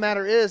fact of the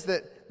matter is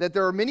that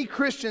there are many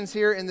Christians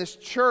here in this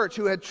church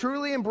who had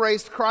truly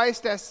embraced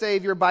Christ as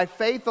Savior by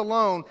faith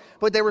alone,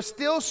 but they were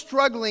still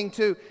struggling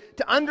to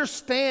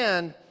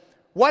understand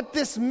what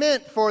this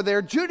meant for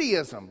their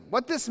Judaism,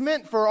 what this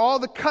meant for all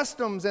the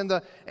customs and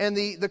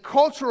the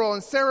cultural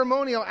and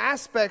ceremonial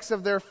aspects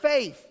of their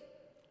faith.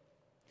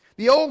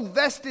 The old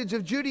vestige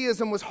of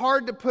Judaism was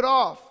hard to put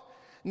off.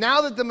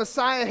 Now that the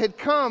Messiah had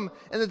come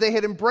and that they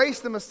had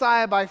embraced the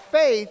Messiah by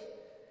faith,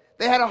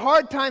 they had a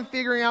hard time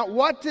figuring out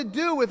what to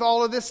do with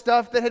all of this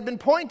stuff that had been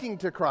pointing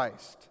to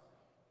Christ.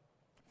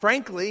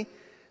 Frankly,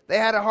 they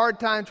had a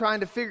hard time trying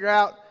to figure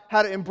out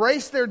how to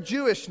embrace their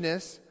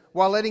Jewishness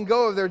while letting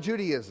go of their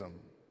Judaism.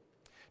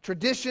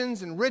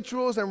 Traditions and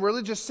rituals and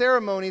religious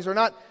ceremonies are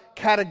not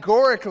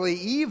categorically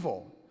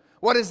evil.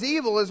 What is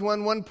evil is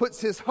when one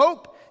puts his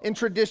hope in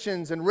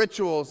traditions and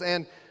rituals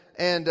and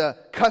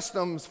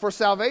customs for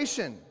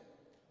salvation.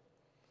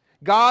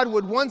 God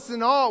would once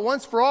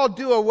for all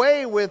do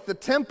away with the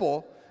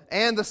temple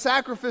and the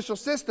sacrificial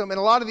system and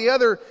a lot of the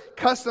other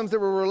customs that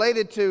were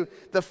related to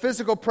the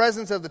physical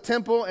presence of the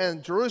temple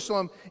and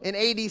Jerusalem in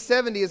AD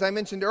 70, as I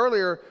mentioned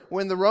earlier,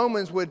 when the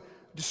Romans would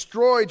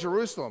destroy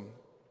Jerusalem.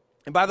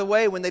 And by the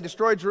way, when they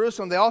destroyed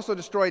Jerusalem, they also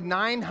destroyed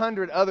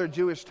 900 other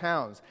Jewish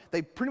towns.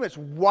 They pretty much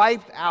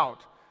wiped out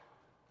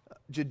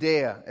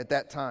Judea at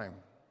that time.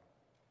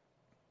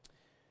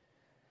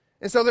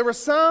 And so there were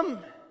some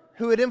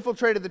who had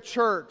infiltrated the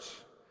church,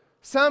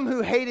 some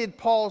who hated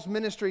Paul's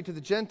ministry to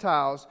the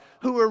Gentiles,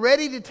 who were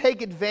ready to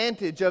take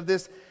advantage of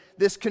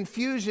this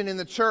confusion in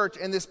the church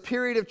and this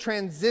period of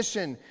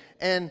transition.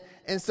 And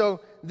so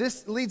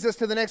this leads us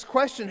to the next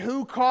question: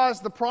 who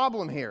caused the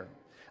problem here?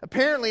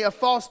 Apparently, a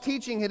false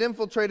teaching had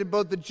infiltrated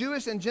both the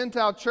Jewish and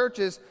Gentile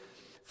churches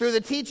through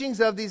the teachings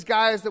of these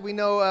guys that we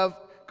know of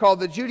called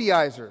the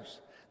Judaizers.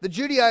 The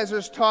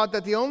Judaizers taught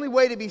that the only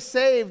way to be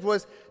saved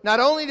was not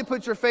only to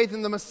put your faith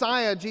in the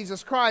Messiah,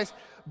 Jesus Christ,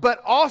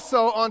 but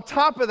also on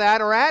top of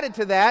that, or added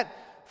to that,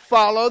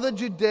 follow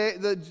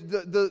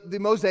the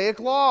Mosaic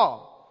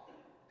law,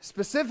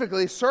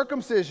 specifically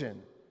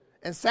circumcision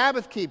and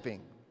Sabbath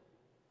keeping.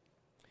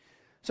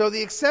 So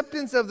the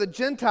acceptance of the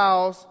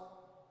Gentiles,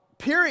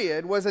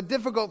 period, was a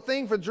difficult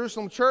thing for the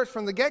Jerusalem church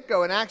from the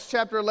get-go. In Acts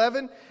chapter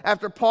 11,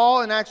 after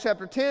Paul in Acts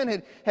chapter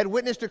 10 had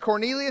witnessed to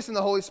Cornelius and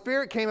the Holy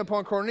Spirit came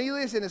upon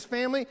Cornelius and his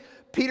family,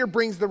 Peter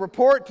brings the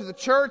report to the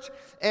church,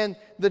 and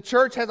the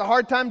church has a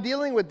hard time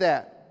dealing with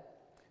that.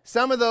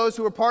 Some of those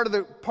who were part of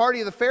the party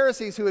of the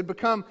Pharisees who had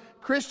become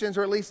Christians,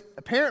 or at least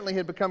apparently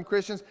had become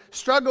Christians,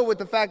 struggled with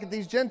the fact that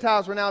these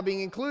Gentiles were now being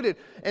included,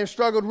 and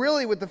struggled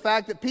really with the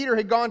fact that Peter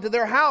had gone to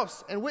their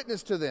house and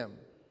witnessed to them.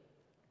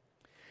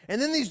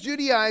 And then these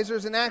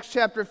Judaizers in Acts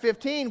chapter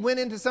 15 went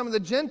into some of the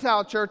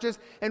Gentile churches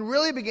and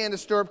really began to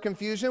stir up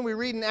confusion. We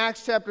read in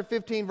Acts chapter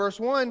 15 verse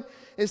 1,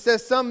 it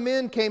says, "Some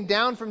men came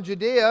down from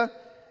Judea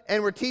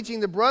and were teaching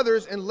the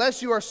brothers,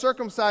 unless you are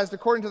circumcised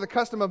according to the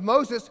custom of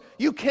Moses,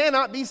 you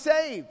cannot be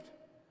saved."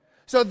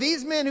 So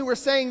these men who were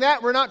saying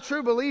that were not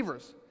true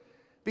believers,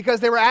 because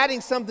they were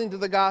adding something to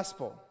the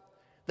gospel.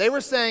 They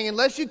were saying,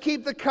 unless you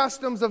keep the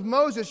customs of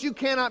Moses, you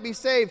cannot be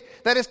saved.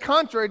 That is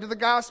contrary to the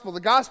gospel. The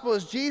gospel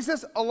is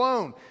Jesus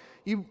alone.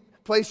 You're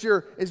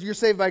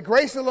saved by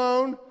grace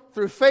alone,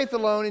 through faith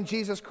alone, in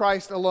Jesus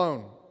Christ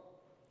alone.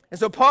 And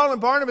so Paul and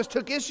Barnabas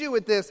took issue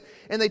with this,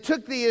 and they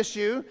took the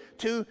issue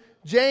to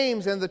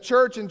James and the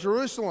church in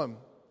Jerusalem.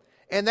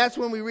 And that's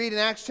when we read in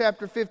Acts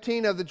chapter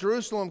 15 of the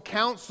Jerusalem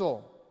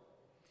Council.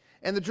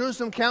 And the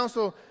Jerusalem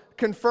Council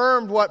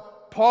confirmed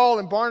what Paul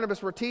and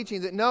Barnabas were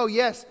teaching, that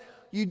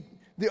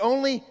the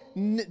only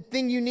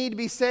thing you need to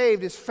be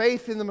saved is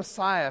faith in the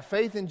Messiah,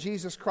 faith in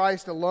Jesus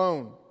Christ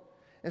alone.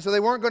 And so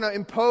they weren't going to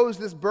impose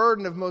this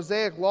burden of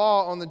Mosaic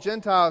law on the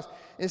Gentiles.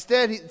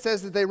 Instead, it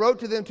says that they wrote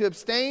to them to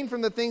abstain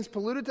from the things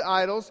polluted to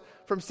idols,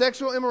 from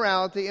sexual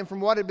immorality, and from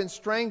what had been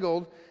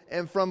strangled,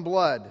 and from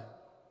blood.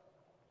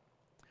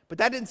 But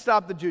that didn't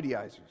stop the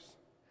Judaizers.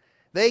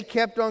 They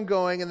kept on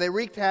going, and they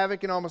wreaked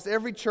havoc in almost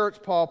every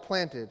church Paul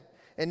planted.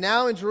 And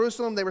now in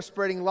Jerusalem, they were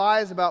spreading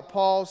lies about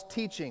Paul's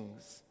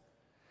teachings.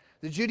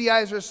 The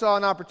Judaizers saw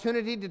an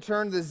opportunity to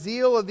turn the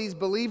zeal of these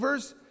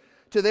believers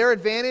to their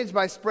advantage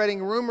by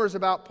spreading rumors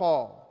about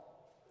Paul.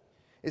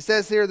 It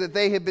says here that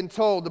they had been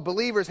told, the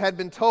believers had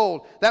been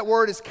told, that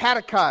word is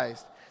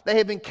catechized. They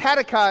had been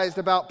catechized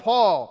about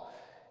Paul.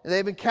 And they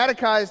had been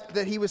catechized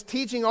that he was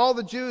teaching all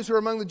the Jews who were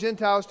among the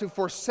Gentiles to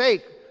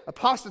forsake,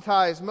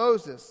 apostatize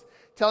Moses,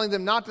 telling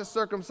them not to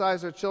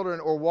circumcise their children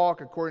or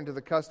walk according to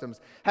the customs.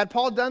 Had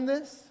Paul done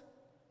this?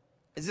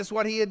 Is this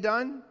what he had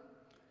done?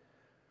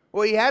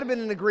 Well, he had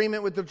been in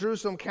agreement with the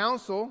Jerusalem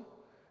Council,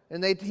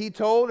 and he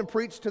told and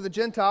preached to the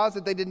Gentiles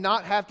that they did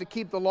not have to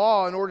keep the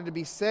law in order to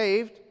be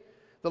saved.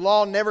 The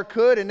law never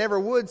could and never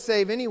would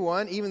save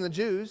anyone, even the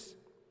Jews.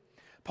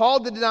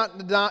 Paul did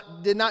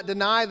not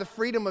deny the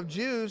freedom of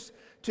Jews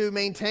to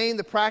maintain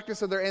the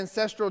practice of their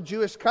ancestral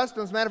Jewish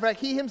customs. Matter of fact,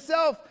 he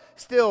himself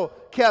still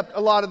kept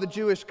a lot of the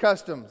Jewish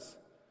customs.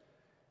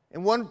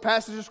 In one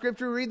passage of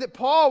Scripture, we read that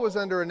Paul was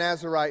under a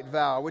Nazirite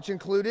vow, which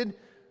included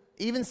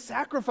even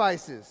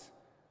sacrifices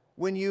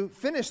when you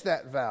finish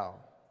that vow.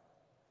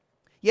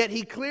 Yet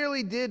he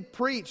clearly did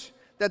preach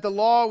that the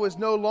law was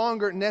no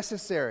longer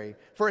necessary,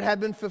 for it had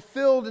been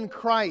fulfilled in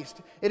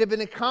Christ. It had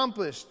been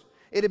accomplished.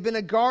 It had been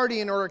a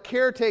guardian or a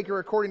caretaker,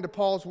 according to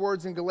Paul's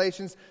words in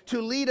Galatians,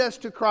 to lead us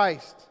to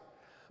Christ.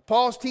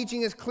 Paul's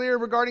teaching is clear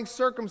regarding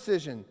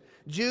circumcision.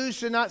 Jews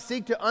should not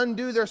seek to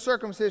undo their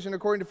circumcision,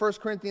 according to 1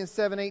 Corinthians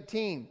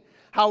 7:18.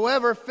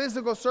 However,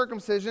 physical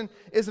circumcision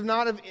is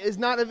not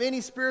of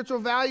any spiritual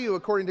value,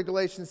 according to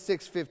Galatians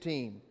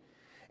 6:15.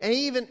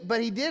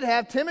 But he did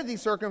have Timothy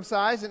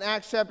circumcised in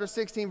Acts chapter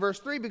 16, verse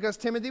 3, because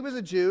Timothy was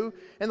a Jew,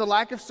 and the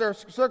lack of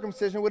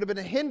circumcision would have been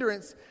a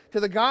hindrance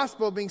to the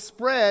gospel being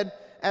spread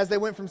as they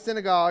went from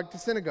synagogue to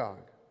synagogue.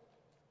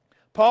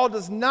 Paul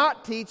does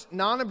not teach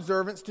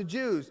non-observance to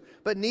Jews,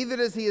 but neither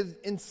does he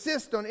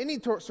insist on any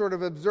sort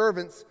of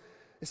observance,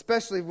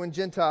 especially when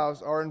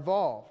Gentiles are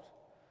involved.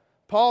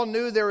 Paul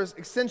knew there was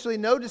essentially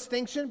no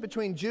distinction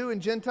between Jew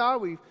and Gentile.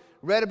 We've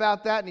read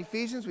about that in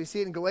Ephesians. We see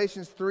it in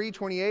Galatians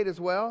 3:28 as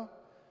well.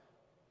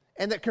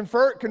 And that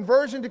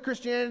conversion to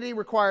Christianity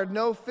required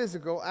no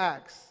physical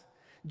acts.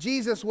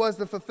 Jesus was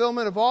the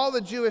fulfillment of all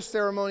the Jewish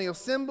ceremonial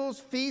symbols,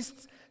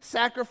 feasts,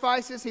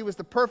 sacrifices. He was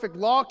the perfect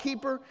law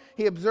keeper.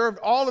 He observed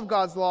all of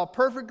God's law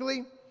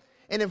perfectly.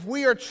 And if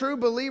we are true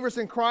believers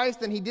in Christ,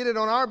 then he did it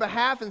on our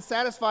behalf and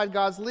satisfied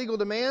God's legal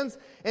demands.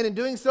 And in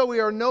doing so, we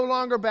are no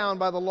longer bound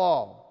by the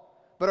law,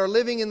 but are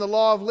living in the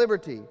law of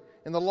liberty,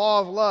 in the law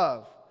of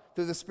love,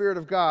 through the Spirit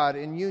of God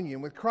in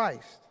union with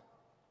Christ.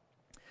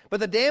 But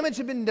the damage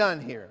had been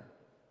done here.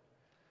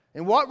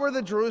 And what were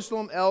the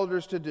Jerusalem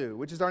elders to do?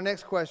 Which is our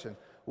next question.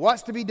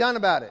 What's to be done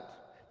about it?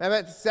 Now,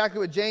 that's exactly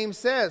what James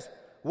says.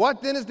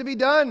 What then is to be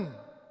done?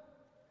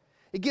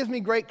 It gives me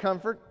great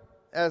comfort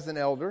as an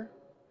elder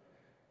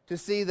to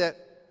see that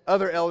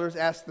other elders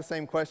ask the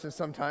same question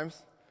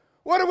sometimes.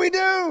 What do we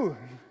do?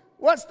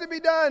 What's to be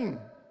done?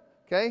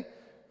 Okay?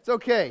 It's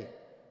okay.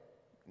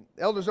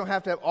 Elders don't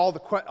have to have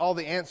all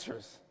the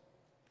answers.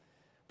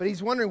 But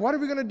he's wondering, what are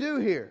we going to do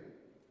here?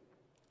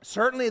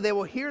 Certainly they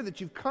will hear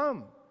that you've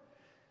come.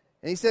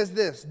 And he says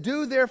this,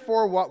 do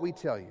therefore what we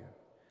tell you.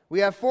 We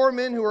have 4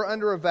 men who are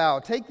under a vow.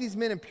 Take these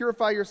men and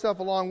purify yourself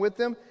along with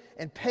them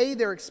and pay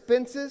their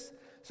expenses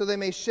so they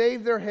may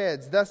shave their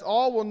heads. Thus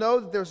all will know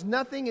that there's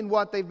nothing in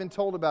what they've been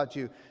told about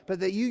you, but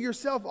that you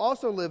yourself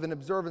also live in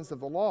observance of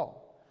the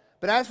law.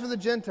 But as for the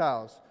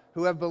Gentiles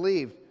who have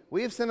believed,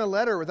 we have sent a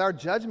letter with our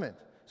judgment.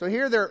 So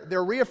here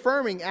they're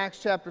reaffirming Acts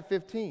chapter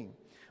 15.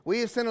 We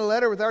have sent a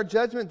letter with our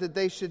judgment that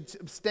they should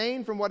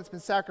abstain from what has been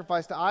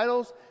sacrificed to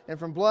idols, and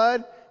from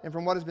blood, and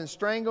from what has been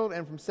strangled,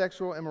 and from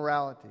sexual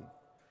immorality.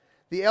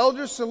 The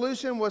elders'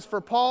 solution was for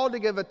Paul to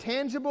give a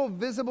tangible,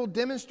 visible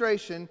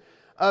demonstration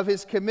of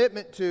his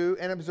commitment to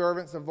and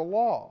observance of the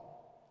law.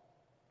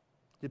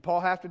 Did Paul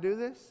have to do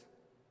this?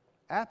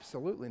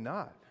 Absolutely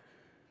not.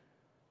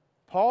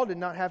 Paul did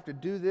not have to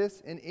do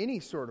this in any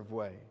sort of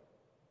way.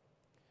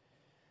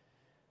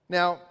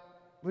 Now,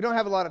 we don't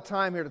have a lot of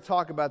time here to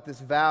talk about this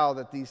vow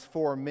that these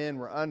 4 men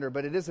were under,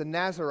 but it is a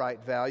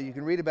Nazirite vow. You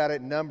can read about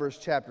it in Numbers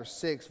chapter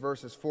 6,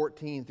 verses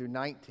 14 through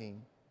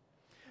 19.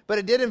 But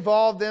it did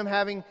involve them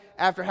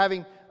after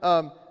having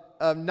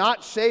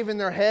not shaven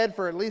their head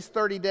for at least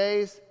 30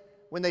 days,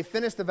 when they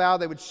finished the vow,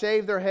 they would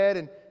shave their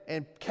head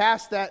and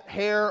cast that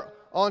hair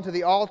onto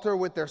the altar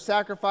with their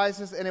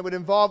sacrifices, and it would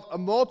involve a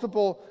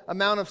multiple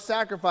amount of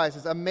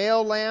sacrifices: a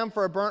male lamb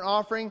for a burnt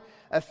offering,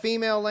 a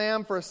female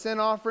lamb for a sin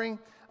offering,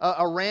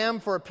 a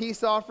ram for a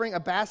peace offering, a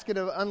basket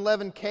of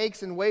unleavened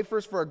cakes and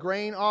wafers for a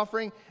grain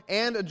offering,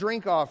 and a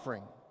drink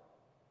offering.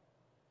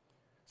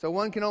 So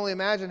one can only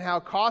imagine how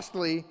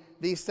costly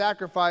these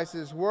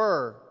sacrifices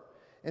were.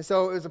 And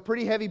so it was a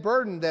pretty heavy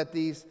burden that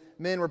these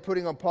men were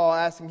putting on Paul,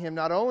 asking him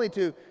not only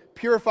to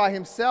purify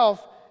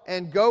himself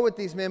and go with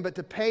these men, but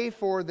to pay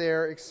for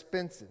their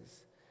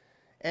expenses.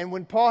 And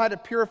when Paul had to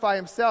purify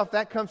himself,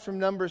 that comes from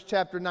Numbers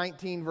chapter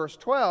 19, verse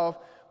 12,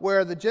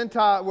 where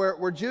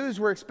where Jews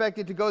were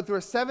expected to go through a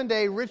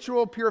 7-day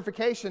ritual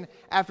purification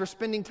after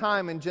spending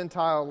time in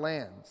Gentile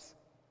lands.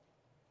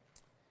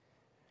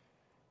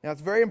 Now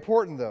it's very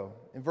important, though,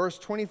 in verse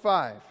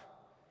 25,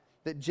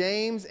 that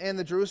James and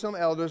the Jerusalem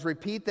elders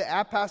repeat the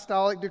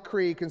apostolic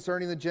decree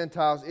concerning the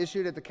Gentiles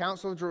issued at the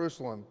Council of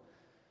Jerusalem.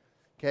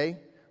 Okay?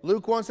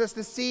 Luke wants us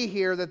to see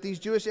here that these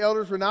Jewish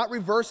elders were not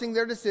reversing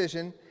their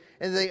decision,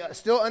 and they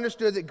still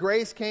understood that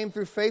grace came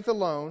through faith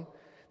alone.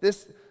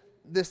 This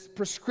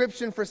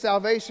prescription for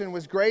salvation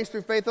was grace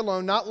through faith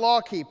alone, not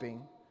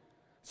law-keeping.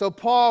 So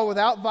Paul,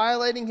 without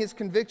violating his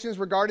convictions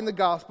regarding the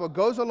gospel,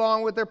 goes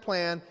along with their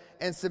plan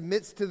and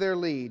submits to their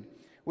lead.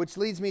 Which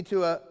leads me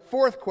to a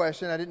 4th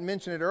question. I didn't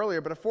mention it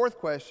earlier, but a 4th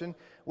question,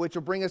 which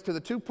will bring us to the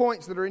 2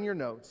 points that are in your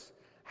notes.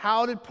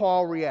 How did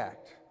Paul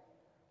react?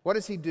 What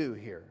does he do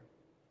here?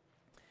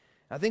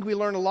 I think we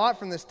learn a lot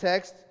from this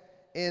text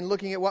in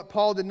looking at what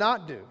Paul did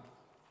not do.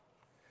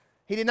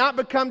 He did not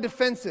become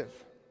defensive.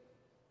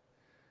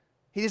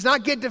 He does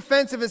not get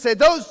defensive and say,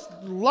 those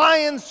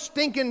lying,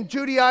 stinking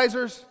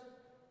Judaizers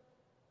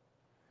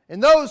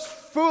and those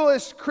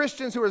foolish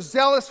Christians who are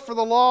zealous for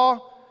the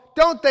law,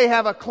 don't they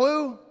have a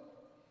clue?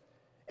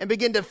 And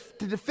begin to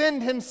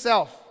defend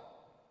himself.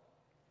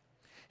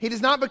 He does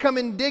not become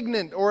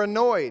indignant or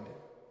annoyed.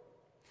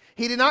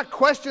 He did not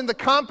question the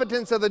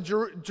competence of the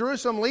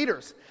Jerusalem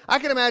leaders. I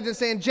can imagine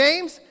saying,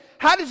 James,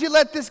 how did you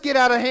let this get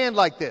out of hand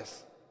like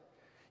this?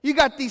 You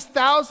got these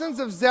thousands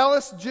of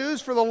zealous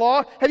Jews for the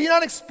law. Have you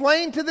not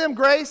explained to them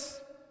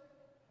grace?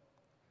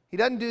 He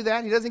doesn't do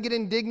that. He doesn't get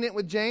indignant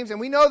with James.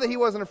 And we know that he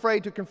wasn't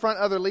afraid to confront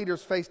other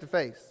leaders face to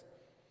face.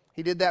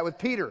 He did that with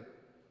Peter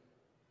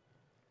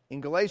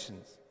in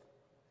Galatians.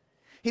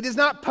 He does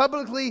not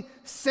publicly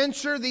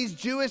censure these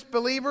Jewish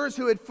believers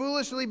who had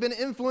foolishly been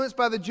influenced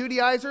by the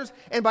Judaizers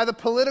and by the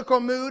political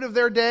mood of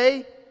their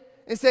day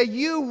and say,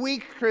 you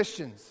weak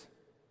Christians,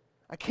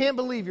 I can't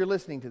believe you're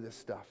listening to this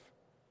stuff.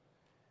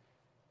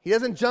 He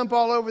doesn't jump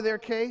all over their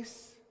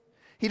case.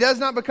 He does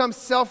not become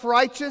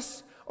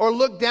self-righteous or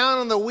look down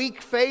on the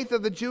weak faith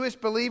of the Jewish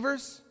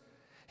believers.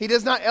 He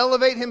does not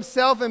elevate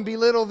himself and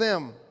belittle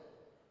them.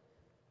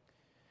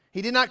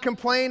 He did not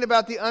complain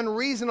about the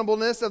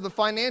unreasonableness of the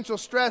financial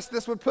stress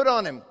this would put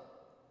on him.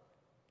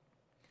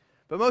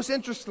 But most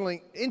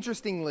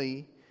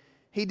interestingly,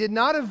 he did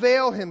not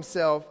avail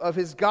himself of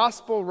his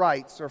gospel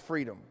rights or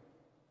freedom.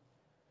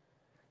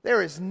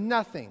 There is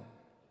nothing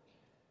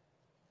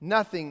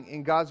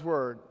in God's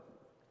word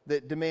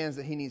that demands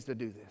that he needs to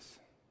do this.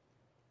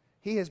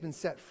 He has been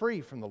set free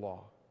from the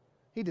law.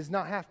 He does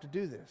not have to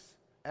do this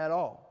at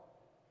all.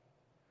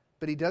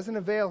 But he doesn't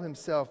avail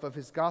himself of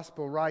his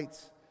gospel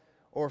rights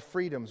or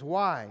freedoms.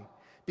 Why?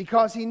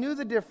 Because he knew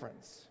the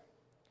difference.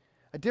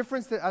 A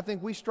difference that I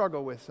think we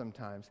struggle with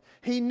sometimes.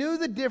 He knew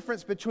the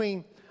difference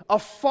between a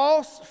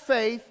false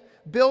faith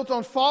built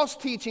on false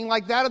teaching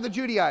like that of the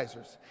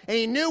Judaizers. And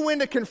he knew when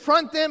to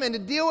confront them and to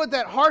deal with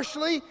that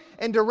harshly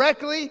and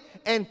directly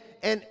and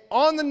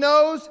on the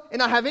nose and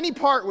not have any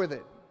part with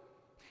it.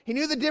 He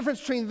knew the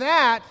difference between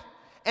that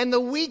and the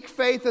weak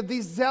faith of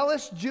these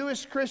zealous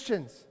Jewish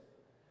Christians.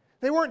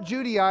 They weren't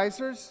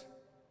Judaizers.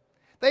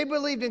 They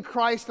believed in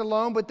Christ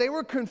alone, but they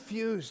were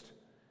confused.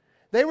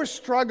 They were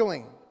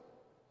struggling.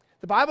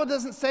 The Bible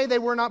doesn't say they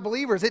were not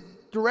believers.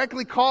 It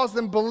directly calls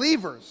them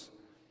believers.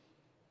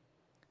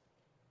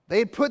 They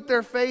had put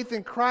their faith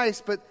in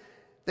Christ, but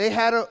they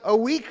had a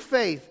weak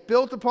faith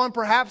built upon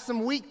perhaps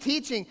some weak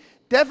teaching,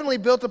 definitely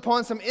built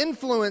upon some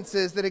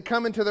influences that had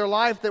come into their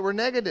life that were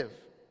negative.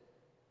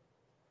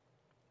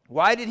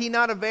 Why did he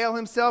not avail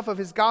himself of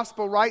his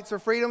gospel rights or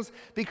freedoms?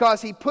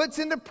 Because he puts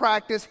into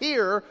practice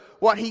here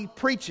what he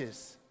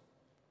preaches.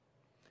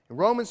 In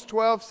Romans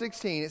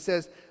 12:16 it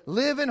says,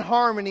 "Live in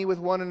harmony with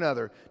one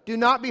another. Do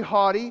not be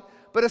haughty,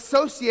 but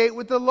associate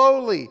with the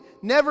lowly.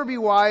 Never be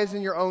wise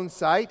in your own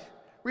sight.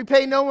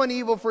 Repay no one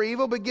evil for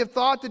evil, but give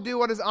thought to do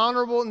what is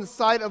honorable in the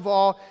sight of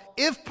all.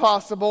 If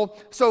possible,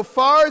 so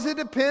far as it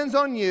depends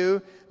on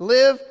you,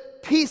 live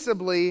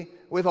peaceably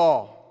with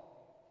all."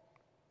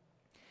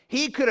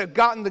 He could have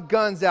gotten the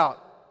guns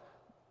out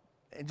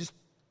and just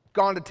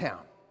gone to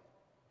town.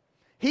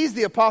 He's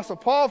the Apostle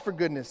Paul, for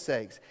goodness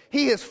sakes.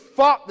 He has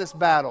fought this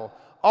battle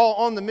all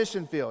on the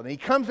mission field. And he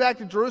comes back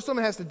to Jerusalem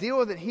and has to deal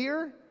with it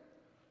here.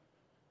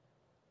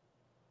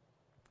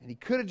 And he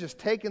could have just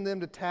taken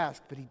them to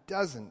task, but he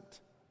doesn't.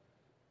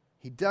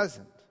 He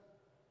doesn't.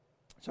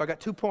 So I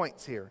got 2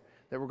 points here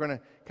that we're going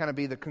to kind of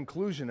be the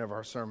conclusion of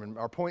our sermon.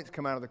 Our points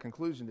come out of the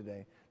conclusion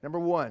today. Number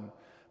 1,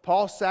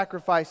 Paul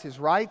sacrificed his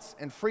rights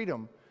and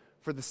freedom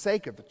for the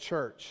sake of the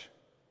church.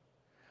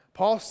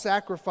 Paul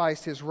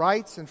sacrificed his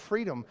rights and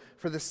freedom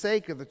for the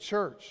sake of the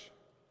church.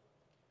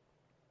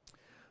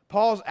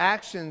 Paul's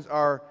actions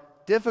are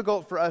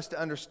difficult for us to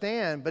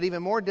understand, but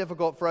even more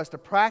difficult for us to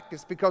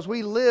practice because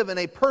we live in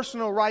a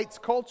personal rights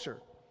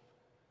culture.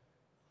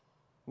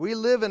 We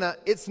live in a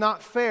it's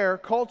not fair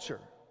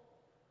culture.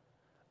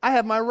 I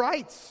have my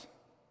rights.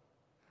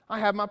 I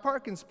have my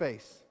parking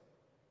space.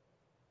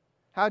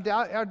 How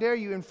dare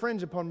you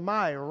infringe upon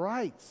my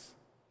rights?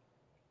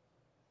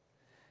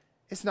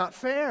 It's not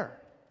fair.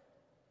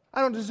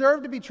 I don't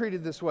deserve to be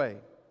treated this way.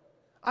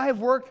 I have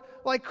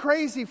worked like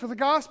crazy for the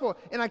gospel,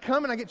 and I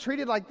come and I get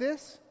treated like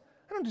this?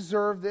 I don't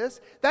deserve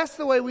this. That's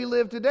the way we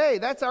live today.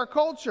 That's our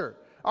culture.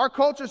 Our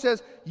culture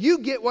says, you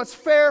get what's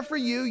fair for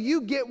you.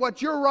 You get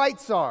what your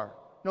rights are,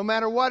 no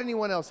matter what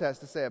anyone else has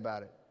to say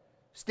about it.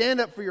 Stand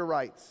up for your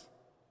rights.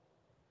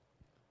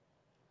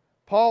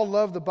 Paul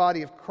loved the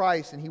body of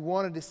Christ, and he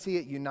wanted to see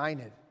it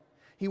united.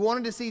 He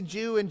wanted to see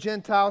Jew and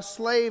Gentile,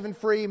 slave and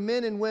free,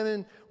 men and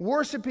women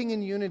worshiping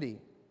in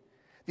unity.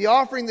 The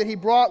offering that he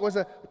brought was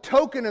a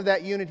token of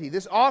that unity.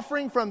 This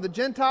offering from the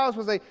Gentiles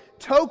was a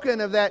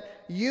token of that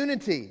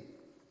unity.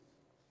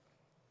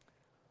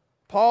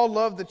 Paul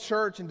loved the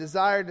church and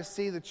desired to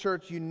see the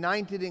church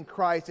united in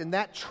Christ, and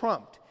that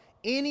trumped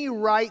any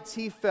rights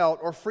he felt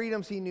or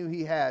freedoms he knew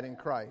he had in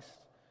Christ.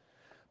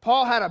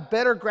 Paul had a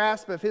better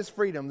grasp of his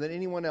freedom than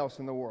anyone else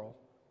in the world.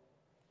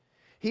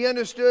 He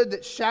understood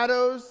that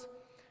shadows,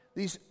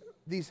 these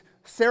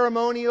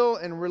ceremonial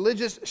and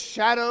religious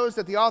shadows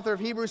that the author of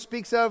Hebrews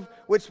speaks of,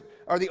 which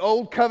are the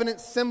old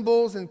covenant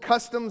symbols and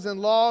customs and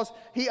laws,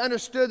 he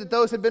understood that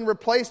those had been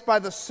replaced by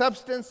the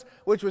substance,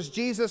 which was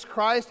Jesus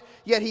Christ,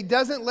 yet he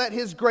doesn't let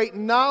his great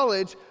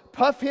knowledge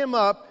puff him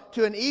up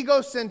to an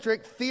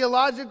egocentric,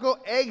 theological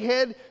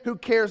egghead who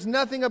cares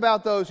nothing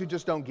about those who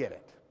just don't get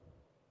it.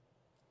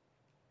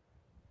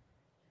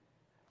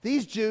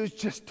 These Jews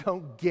just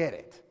don't get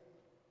it.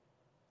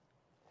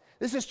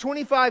 This is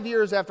 25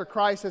 years after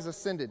Christ has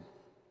ascended.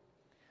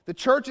 The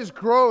church is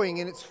growing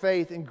in its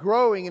faith and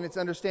growing in its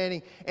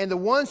understanding. And the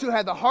ones who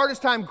had the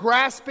hardest time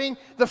grasping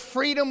the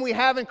freedom we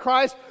have in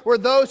Christ were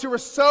those who were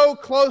so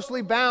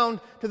closely bound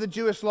to the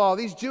Jewish law.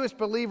 These Jewish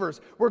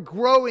believers were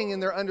growing in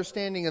their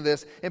understanding of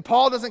this. And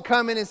Paul doesn't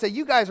come in and say,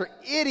 you guys are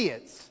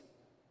idiots.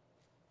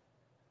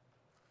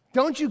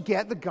 Don't you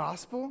get the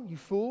gospel, you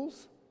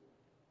fools?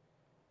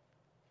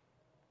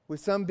 With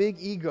some big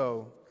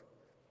ego.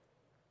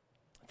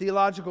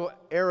 Theological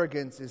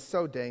arrogance is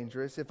so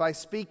dangerous. If I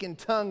speak in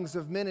tongues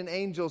of men and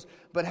angels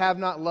but have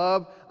not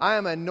love, I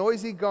am a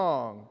noisy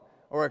gong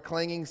or a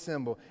clanging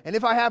cymbal. And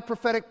if I have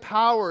prophetic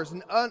powers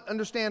and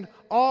understand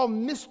all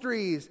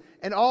mysteries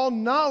and all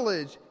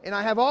knowledge, and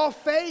I have all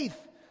faith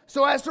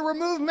so as to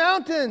remove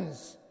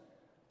mountains,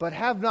 but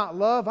have not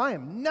love, I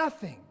am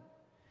nothing.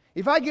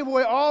 If I give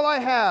away all I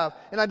have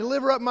and I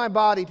deliver up my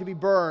body to be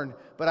burned,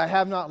 but I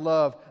have not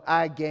love,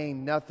 I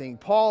gain nothing.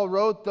 Paul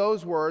wrote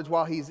those words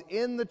while he's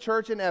in the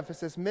church in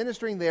Ephesus,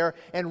 ministering there,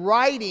 and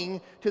writing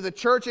to the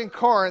church in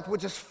Corinth,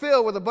 which is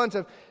filled with a bunch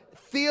of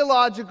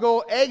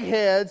theological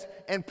eggheads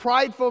and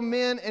prideful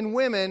men and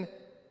women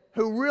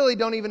who really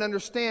don't even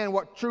understand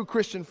what true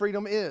Christian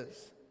freedom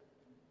is.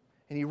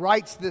 And he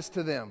writes this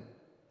to them.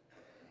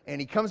 And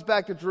he comes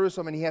back to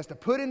Jerusalem and he has to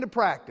put into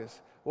practice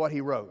what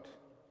he wrote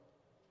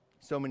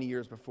so many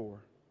years before.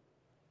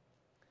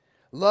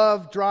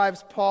 Love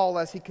drives Paul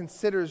as he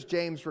considers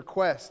James'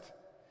 request.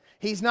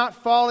 He's not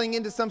falling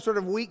into some sort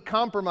of weak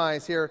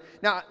compromise here.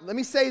 Now, let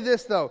me say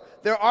this, though.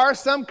 There are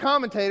some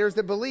commentators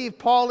that believe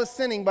Paul is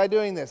sinning by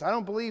doing this. I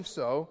don't believe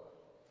so.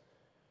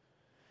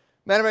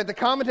 Matter of fact, the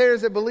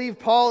commentators that believe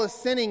Paul is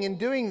sinning in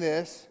doing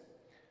this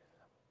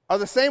are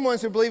the same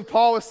ones who believe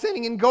Paul was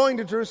sinning in going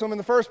to Jerusalem in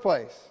the first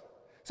place.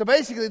 So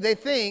basically they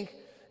think,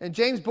 and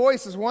James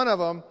Boyce is one of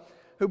them,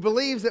 who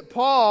believes that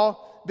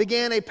Paul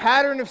began a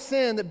pattern of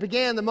sin that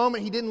began the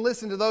moment he didn't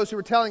listen to those who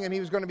were telling him he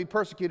was going to be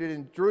persecuted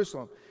in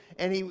Jerusalem.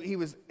 And he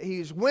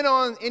went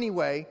on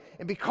anyway,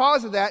 and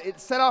because of that, it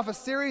set off a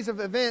series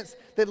of events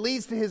that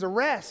leads to his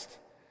arrest.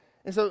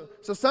 And so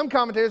some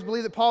commentators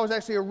believe that Paul was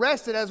actually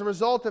arrested as a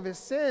result of his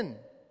sin.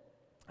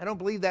 I don't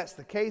believe that's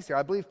the case here.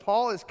 I believe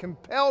Paul is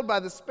compelled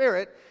by the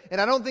Spirit, and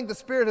I don't think the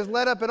Spirit has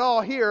let up at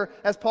all here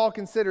as Paul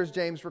considers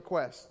James'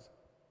 request.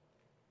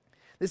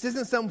 This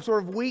isn't some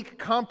sort of weak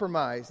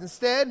compromise.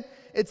 Instead,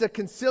 it's a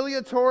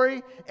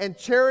conciliatory and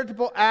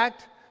charitable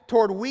act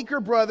toward weaker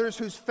brothers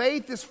whose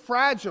faith is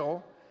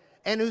fragile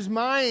and whose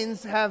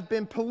minds have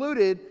been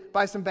polluted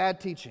by some bad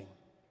teaching.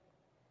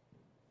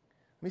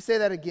 Let me say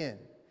that again.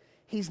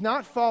 He's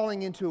not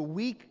falling into a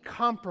weak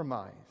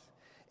compromise.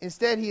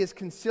 Instead, he is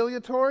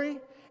conciliatory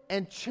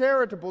and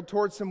charitable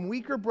towards some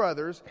weaker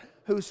brothers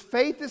whose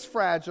faith is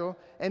fragile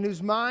and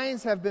whose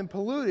minds have been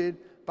polluted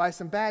by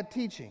some bad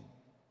teaching.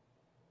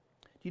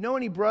 Do you know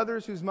any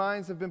brothers whose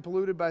minds have been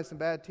polluted by some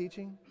bad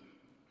teaching?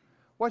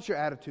 What's your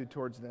attitude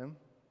towards them?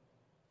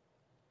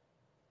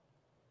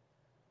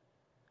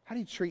 How do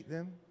you treat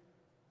them?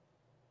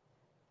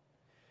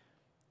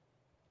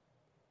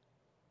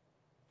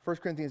 1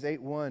 Corinthians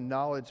 8:1,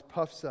 knowledge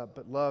puffs up,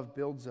 but love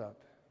builds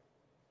up.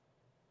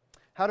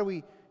 How do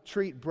we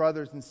treat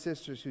brothers and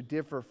sisters who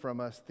differ from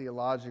us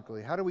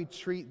theologically? How do we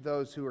treat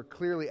those who are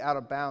clearly out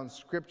of bounds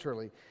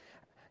scripturally?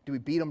 Do we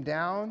beat them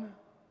down?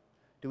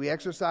 Do we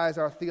exercise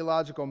our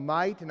theological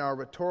might and our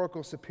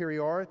rhetorical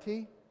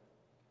superiority?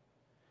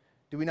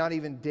 Do we not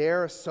even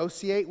dare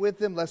associate with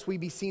them lest we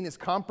be seen as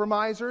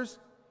compromisers?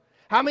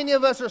 How many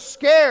of us are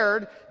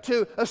scared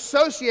to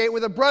associate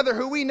with a brother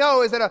who we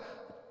know is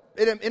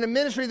in a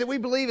ministry that we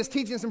believe is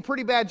teaching some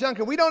pretty bad junk,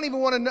 and we don't even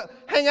want to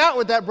hang out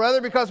with that brother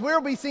because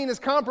we'll be seen as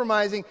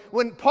compromising,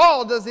 when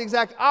Paul does the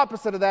exact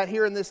opposite of that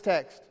here in this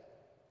text?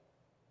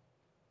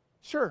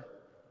 Sure.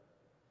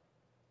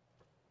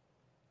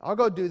 I'll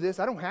go do this.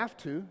 I don't have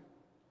to,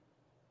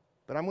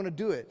 but I'm going to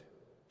do it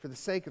for the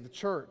sake of the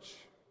church.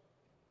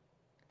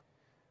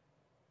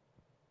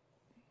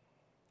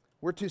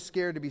 We're too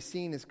scared to be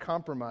seen as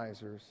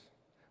compromisers,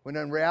 when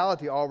in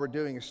reality all we're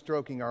doing is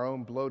stroking our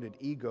own bloated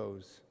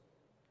egos.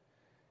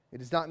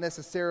 It is not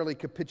necessarily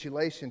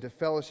capitulation to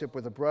fellowship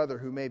with a brother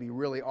who may be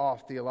really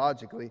off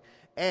theologically,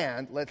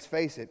 and let's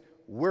face it,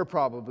 we're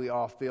probably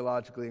off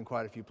theologically in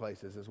quite a few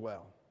places as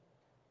well.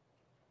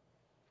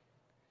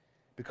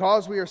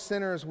 Because we are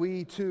sinners,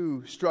 we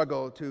too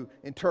struggle to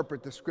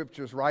interpret the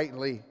Scriptures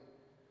rightly.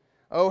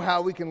 Oh,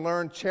 how we can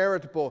learn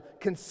charitable,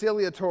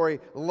 conciliatory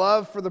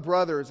love for the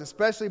brothers,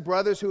 especially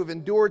brothers who have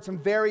endured some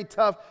very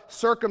tough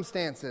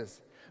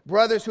circumstances.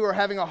 Brothers who are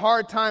having a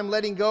hard time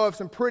letting go of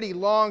some pretty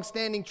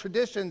long-standing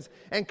traditions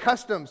and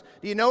customs.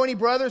 Do you know any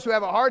brothers who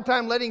have a hard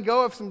time letting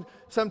go of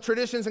some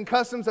traditions and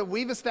customs that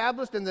we've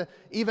established in the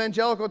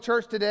evangelical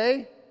church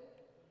today?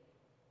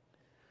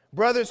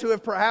 Brothers who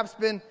have perhaps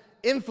been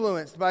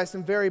influenced by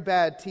some very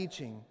bad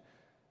teaching.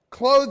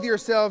 Clothe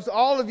yourselves,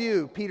 all of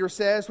you, Peter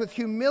says, with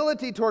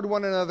humility toward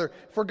one another.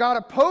 For God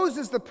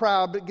opposes the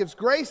proud, but gives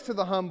grace to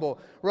the humble.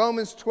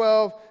 Romans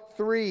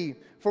 12:3.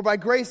 For by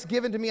grace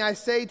given to me, I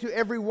say to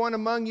every one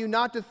among you,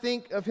 not to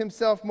think of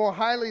himself more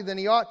highly than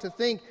he ought to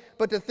think,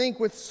 but to think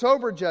with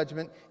sober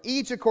judgment,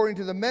 each according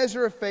to the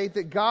measure of faith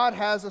that God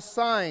has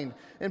assigned.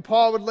 And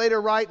Paul would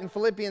later write in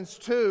Philippians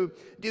 2,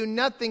 do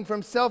nothing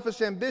from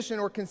selfish ambition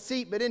or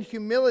conceit, but in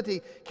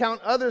humility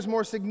count others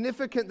more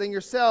significant than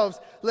yourselves.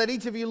 Let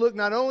each of you look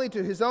not only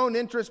to his own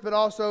interests, but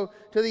also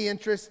to the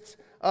interests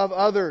of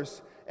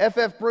others.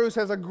 F.F. Bruce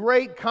has a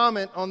great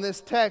comment on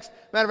this text.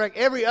 Matter of fact,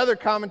 every other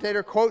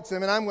commentator quotes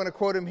him, and I'm going to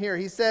quote him here.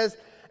 He says,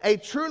 a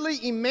truly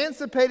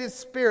emancipated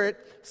spirit,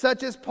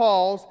 such as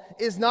Paul's,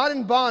 is not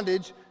in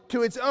bondage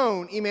to its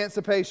own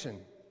emancipation.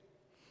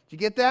 Did you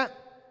get that?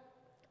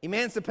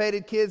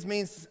 Emancipated, kids,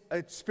 means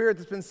a spirit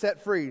that's been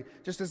set free,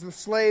 just as the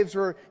slaves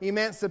were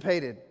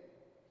emancipated.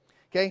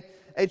 Okay?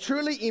 A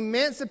truly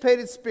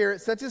emancipated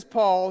spirit, such as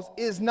Paul's,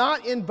 is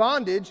not in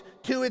bondage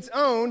to its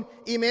own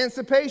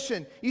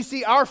emancipation. You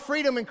see, our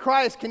freedom in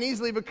Christ can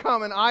easily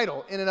become an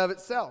idol in and of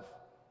itself.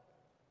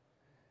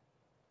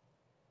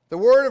 The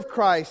word of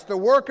Christ, the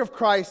work of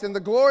Christ, and the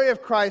glory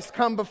of Christ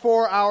come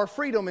before our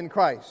freedom in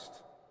Christ.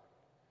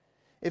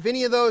 If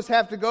any of those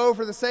have to go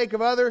for the sake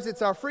of others,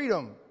 it's our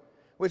freedom.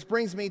 Which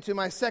brings me to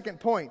my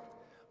second point.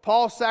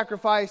 Paul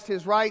sacrificed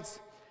his rights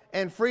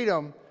and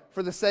freedom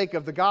for the sake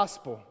of the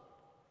gospel.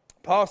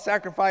 Paul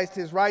sacrificed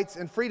his rights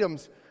and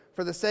freedoms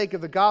for the sake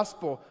of the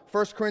gospel.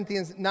 1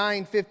 Corinthians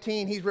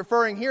 9:15, he's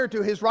referring here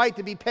to his right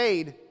to be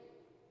paid.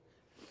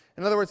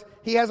 In other words,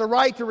 he has a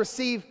right to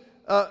receive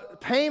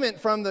payment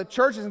from the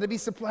churches and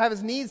to have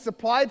his needs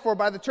supplied for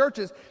by the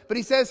churches. But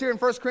he says here in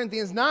 1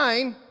 Corinthians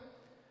 9,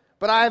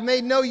 but I have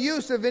made no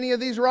use of any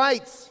of these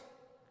rights.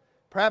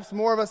 Perhaps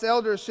more of us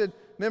elders should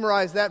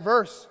memorize that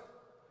verse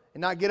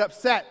and not get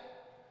upset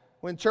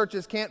when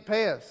churches can't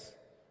pay us.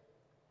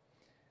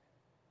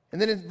 And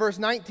then in verse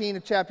 19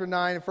 of chapter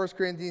 9 of 1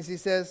 Corinthians, he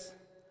says,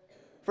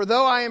 "For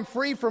though I am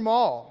free from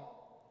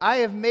all, I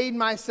have made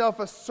myself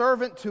a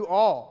servant to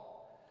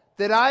all,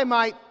 that I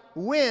might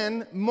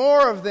win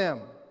more of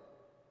them.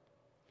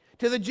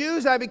 To the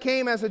Jews I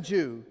became as a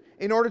Jew,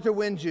 in order to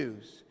win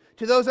Jews.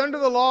 To those under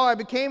the law I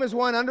became as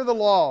one under the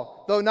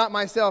law, though not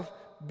myself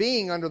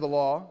being under the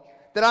law,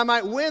 that I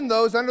might win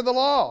those under the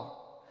law.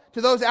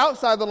 To those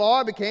outside the law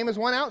I became as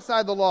one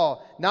outside the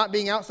law, not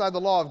being outside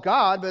the law of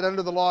God, but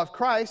under the law of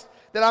Christ,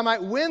 that I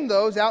might win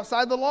those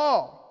outside the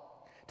law.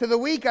 To the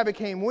weak I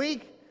became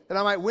weak, that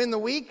I might win the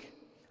weak.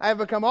 I have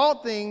become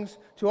all things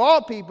to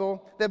all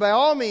people, that by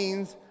all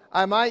means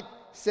I might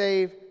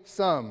save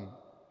some.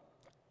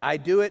 I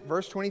do it,"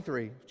 verse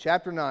 23,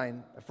 chapter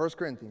 9 of 1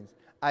 Corinthians,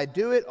 "I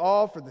do it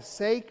all for the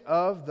sake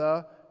of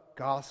the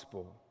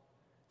gospel,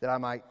 that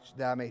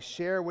I may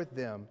share with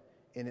them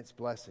in its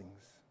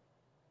blessings."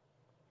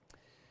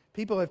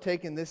 People have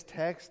taken this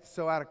text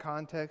so out of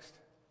context,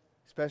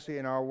 especially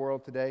in our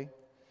world today.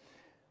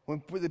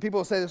 When the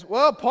people say this,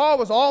 well, Paul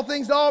was all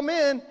things to all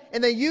men,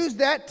 and they use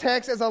that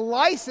text as a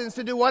license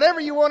to do whatever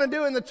you want to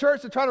do in the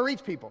church to try to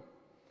reach people.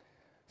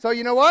 So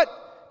you know what?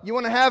 You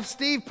want to have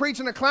Steve preach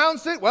in a clown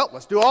suit? Well,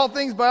 let's do all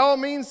things by all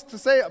means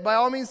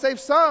save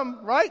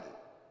some, right?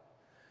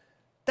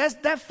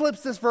 That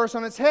flips this verse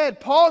on its head.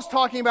 Paul's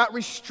talking about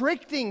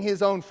restricting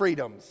his own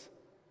freedoms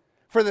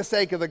for the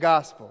sake of the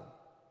gospel.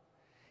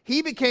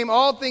 He became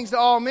all things to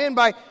all men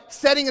by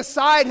setting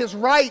aside his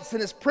rights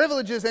and his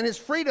privileges and his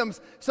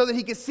freedoms so that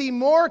he could see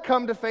more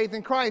come to faith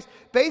in Christ.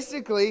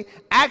 Basically,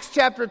 Acts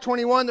chapter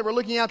 21 that we're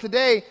looking at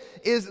today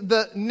is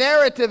the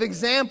narrative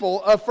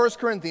example of 1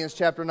 Corinthians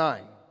chapter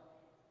 9.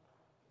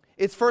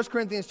 It's 1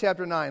 Corinthians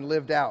chapter 9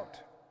 lived out.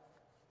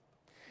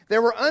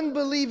 There were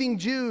unbelieving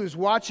Jews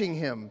watching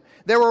him.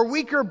 There were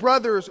weaker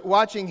brothers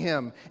watching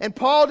him. And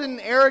Paul didn't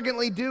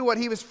arrogantly do what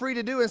he was free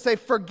to do and say,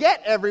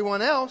 forget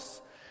everyone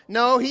else.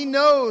 No, he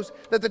knows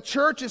that the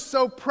church is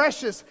so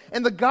precious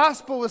and the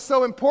gospel is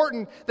so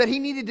important that he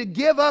needed to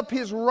give up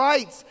his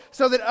rights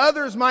so that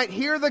others might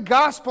hear the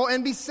gospel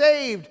and be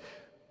saved.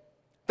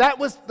 That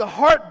was the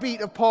heartbeat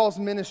of Paul's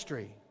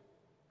ministry.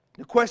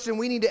 The question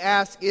we need to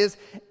ask is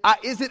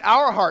it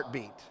our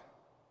heartbeat?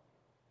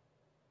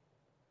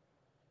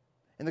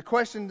 And the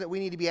question that we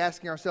need to be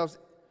asking ourselves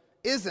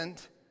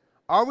isn't,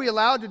 are we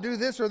allowed to do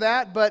this or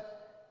that,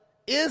 but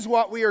is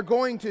what we are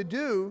going to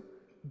do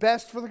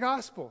best for the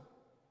gospel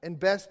and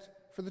best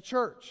for the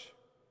church?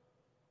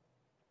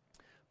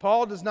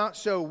 Paul does not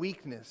show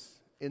weakness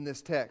in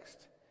this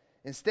text.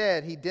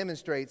 Instead, he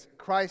demonstrates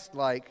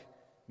Christ-like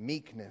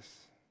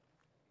meekness.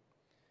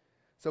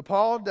 So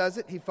Paul does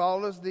it. He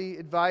follows the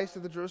advice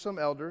of the Jerusalem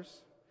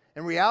elders.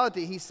 In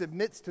reality, he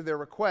submits to their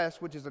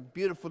request, which is a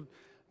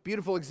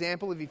beautiful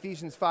example of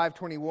Ephesians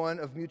 5:21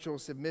 of mutual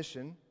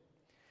submission.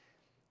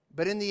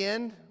 But in the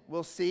end,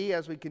 we'll see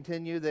as we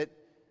continue that,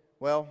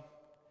 well,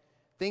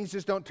 things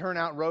just don't turn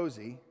out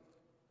rosy.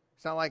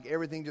 It's not like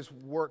everything just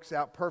works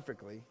out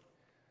perfectly.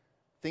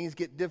 Things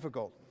get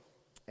difficult,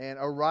 and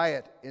a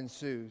riot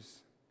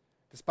ensues,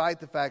 despite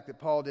the fact that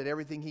Paul did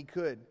everything he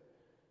could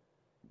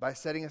by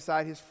setting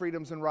aside his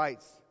freedoms and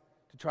rights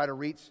to try to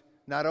reach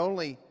not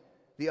only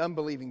the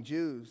unbelieving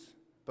Jews,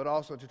 but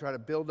also to try to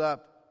build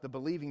up the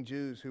believing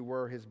Jews who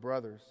were his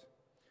brothers.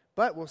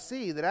 But we'll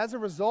see that as a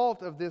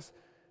result of this,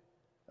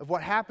 of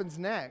what happens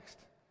next,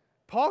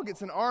 Paul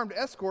gets an armed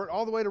escort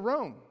all the way to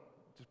Rome,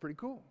 which is pretty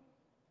cool.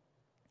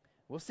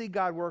 We'll see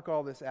God work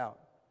all this out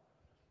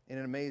in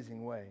an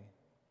amazing way.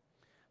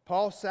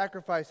 Paul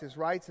sacrificed his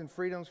rights and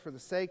freedoms for the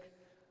sake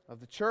of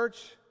the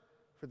church,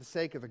 for the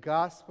sake of the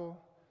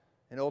gospel,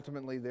 and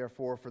ultimately,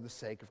 therefore, for the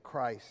sake of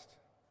Christ.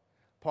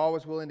 Paul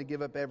was willing to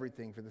give up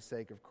everything for the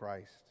sake of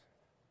Christ.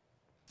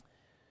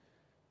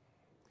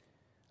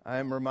 I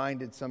am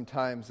reminded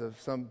sometimes of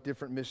some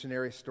different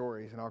missionary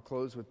stories, and I'll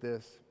close with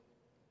this.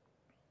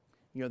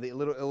 You know, the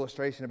little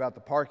illustration about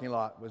the parking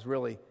lot was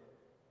really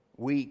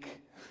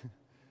weak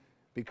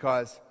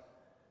because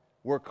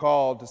we're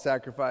called to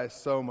sacrifice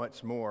so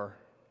much more.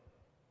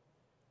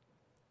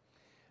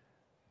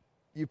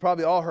 You've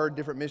probably all heard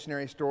different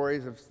missionary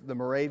stories of the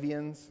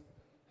Moravians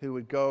who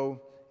would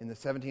go in the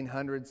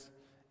 1700s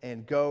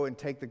and go and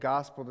take the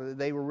gospel.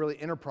 They were really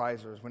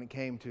enterprisers when it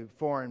came to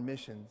foreign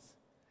missions.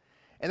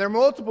 And there are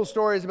multiple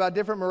stories about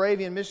different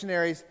Moravian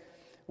missionaries.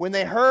 When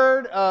they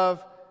heard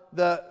of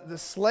the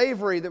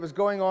slavery that was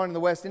going on in the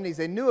West Indies,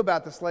 they knew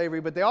about the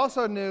slavery, but they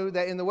also knew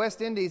that in the West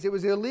Indies it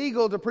was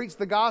illegal to preach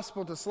the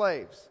gospel to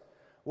slaves.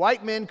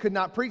 White men could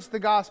not preach the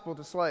gospel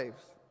to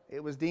slaves.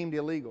 It was deemed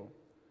illegal.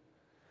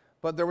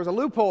 But there was a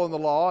loophole in the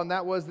law, and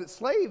that was that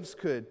slaves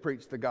could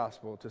preach the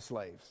gospel to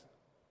slaves.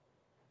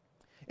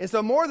 And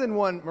so more than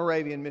one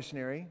Moravian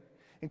missionary,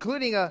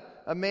 including a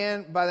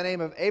man by the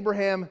name of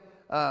Abraham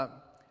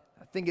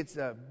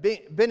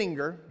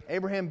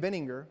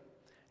Benninger.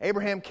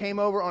 Abraham came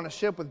over on a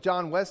ship with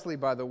John Wesley,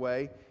 by the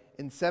way,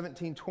 in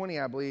 1720,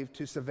 I believe,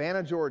 to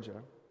Savannah,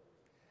 Georgia.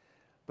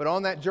 But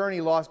on that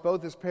journey, lost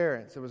both his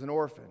parents. It was an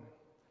orphan.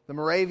 The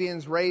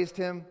Moravians raised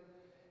him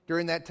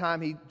During that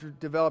time, he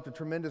developed a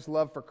tremendous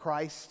love for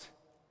Christ.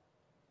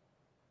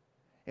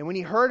 And when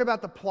he heard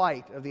about the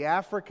plight of the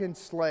African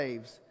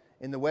slaves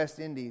in the West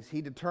Indies,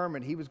 he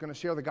determined he was going to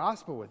share the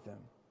gospel with them.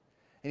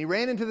 And he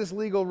ran into this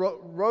legal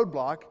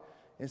roadblock,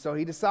 and so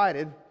he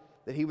decided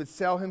that he would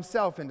sell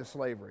himself into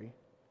slavery.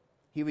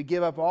 He would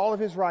give up all of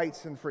his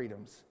rights and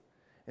freedoms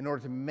in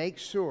order to make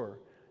sure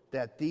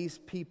that these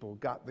people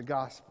got the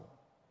gospel.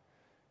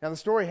 Now, the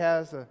story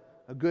has a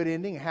good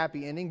ending, a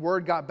happy ending.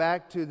 Word got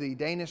back to the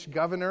Danish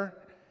governor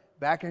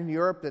back in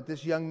Europe that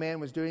this young man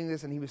was doing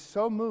this, and he was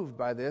so moved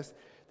by this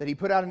that he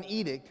put out an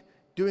edict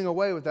doing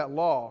away with that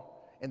law,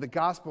 and the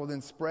gospel then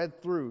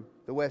spread through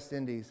the West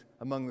Indies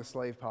among the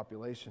slave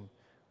population,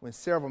 when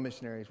several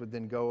missionaries would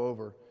then go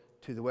over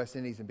to the West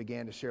Indies and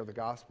began to share the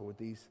gospel with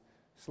these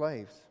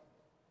slaves.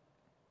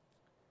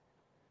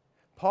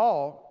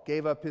 Paul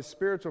gave up his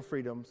spiritual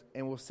freedoms,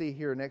 and we'll see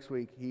here next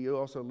week, he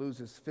also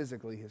loses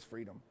physically his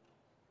freedom.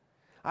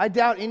 I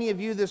doubt any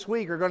of you this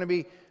week are going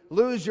to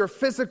lose your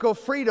physical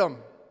freedom.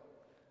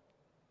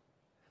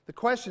 The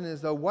question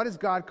is, though, what is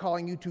God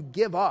calling you to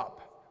give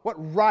up?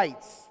 What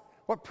rights,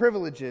 what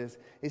privileges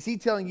is he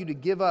telling you to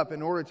give up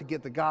in order to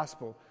get the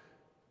gospel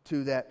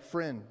to that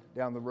friend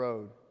down the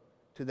road,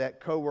 to that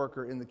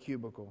coworker in the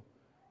cubicle,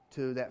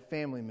 to that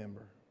family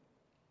member?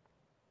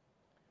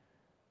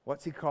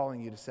 What's he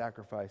calling you to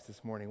sacrifice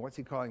this morning? What's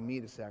he calling me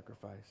to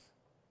sacrifice?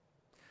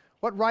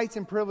 What rights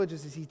and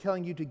privileges is he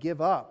telling you to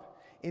give up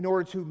in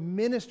order to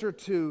minister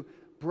to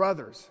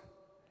brothers,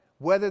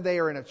 whether they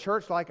are in a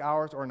church like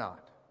ours or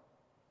not?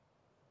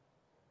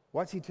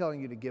 What's he telling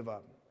you to give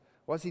up?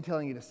 What's he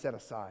telling you to set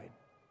aside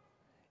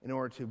in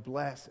order to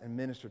bless and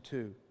minister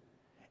to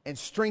and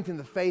strengthen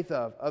the faith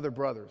of other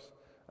brothers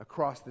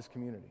across this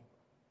community?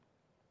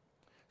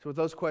 So with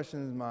those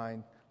questions in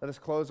mind, let us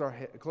close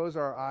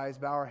our eyes,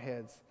 bow our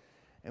heads,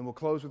 and we'll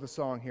close with a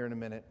song here in a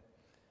minute.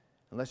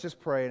 And let's just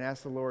pray and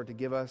ask the Lord to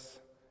give us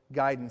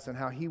guidance on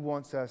how he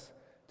wants us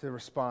to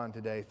respond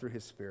today through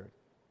his Spirit.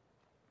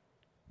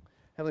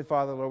 Heavenly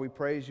Father, Lord, we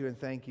praise you and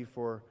thank you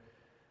for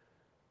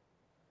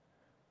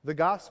the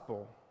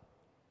gospel,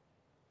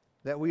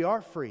 that we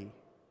are free.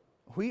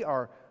 We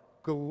are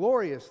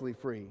gloriously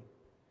free,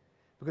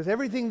 because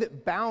everything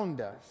that bound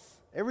us,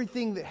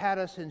 everything that had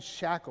us in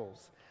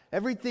shackles,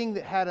 everything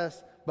that had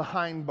us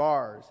behind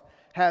bars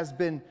has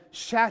been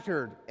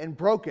shattered and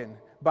broken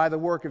by the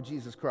work of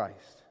Jesus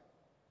Christ.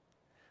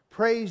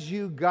 Praise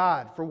you,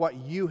 God, for what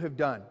you have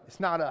done. It's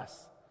not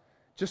us.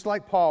 Just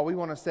like Paul, we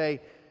want to say,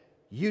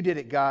 you did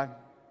it, God.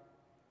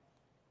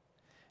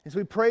 And so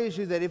we praise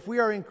you that if we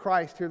are in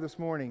Christ here this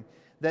morning,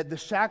 that the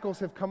shackles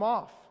have come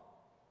off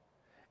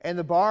and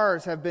the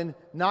bars have been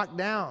knocked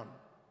down,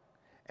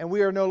 and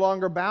we are no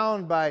longer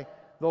bound by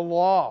the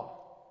law,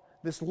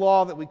 this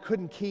law that we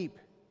couldn't keep,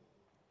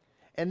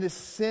 and this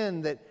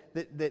sin that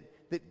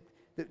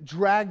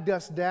dragged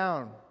us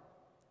down.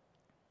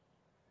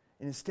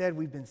 And instead,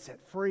 we've been set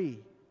free.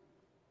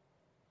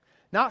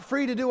 Not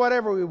free to do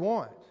whatever we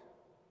want,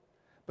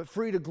 but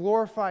free to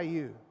glorify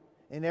you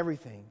in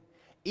everything,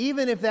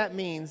 even if that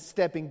means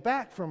stepping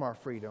back from our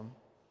freedom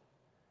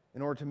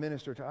in order to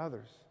minister to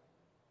others.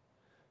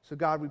 So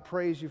God, we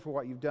praise you for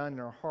what you've done in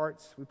our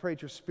hearts. We pray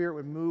that your Spirit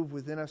would move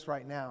within us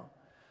right now.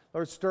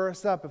 Lord, stir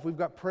us up if we've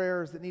got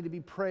prayers that need to be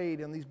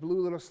prayed on these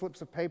blue little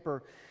slips of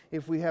paper,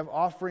 if we have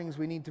offerings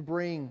we need to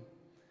bring,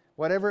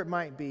 whatever it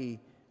might be,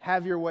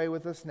 have your way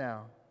with us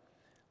now.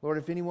 Lord,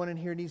 if anyone in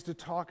here needs to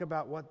talk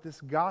about what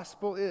this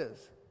gospel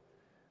is,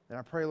 then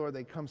I pray, Lord,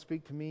 they'd come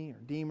speak to me or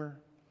Deemer.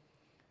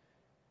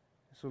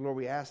 So, Lord,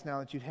 we ask now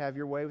that you'd have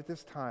your way with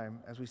this time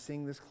as we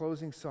sing this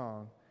closing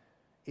song.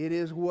 It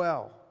is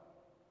well.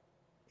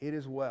 It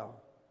is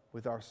well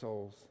with our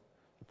souls.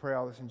 We pray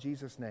all this in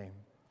Jesus' name.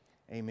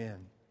 Amen.